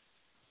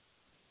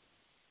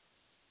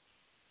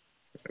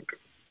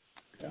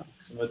 Yeah,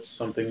 so that's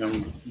something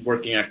I'm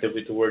working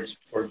actively towards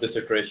for this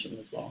iteration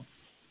as well.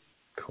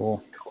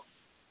 Cool.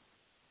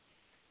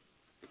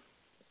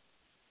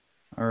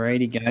 All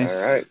righty, guys.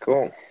 All right,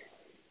 cool.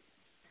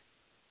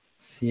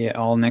 See you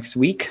all next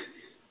week.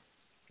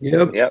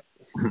 Yep. Yep.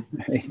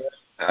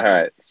 All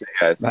right. See you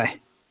guys. Bye.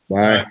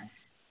 Bye.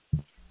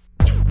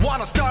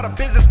 Wanna start a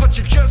business, but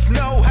you just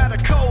know how to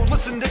code.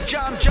 Listen to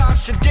John,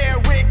 Josh, and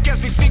Derek as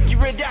we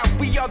figure it out.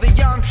 We are the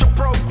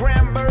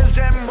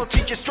EntreProgrammers, and we'll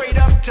teach you straight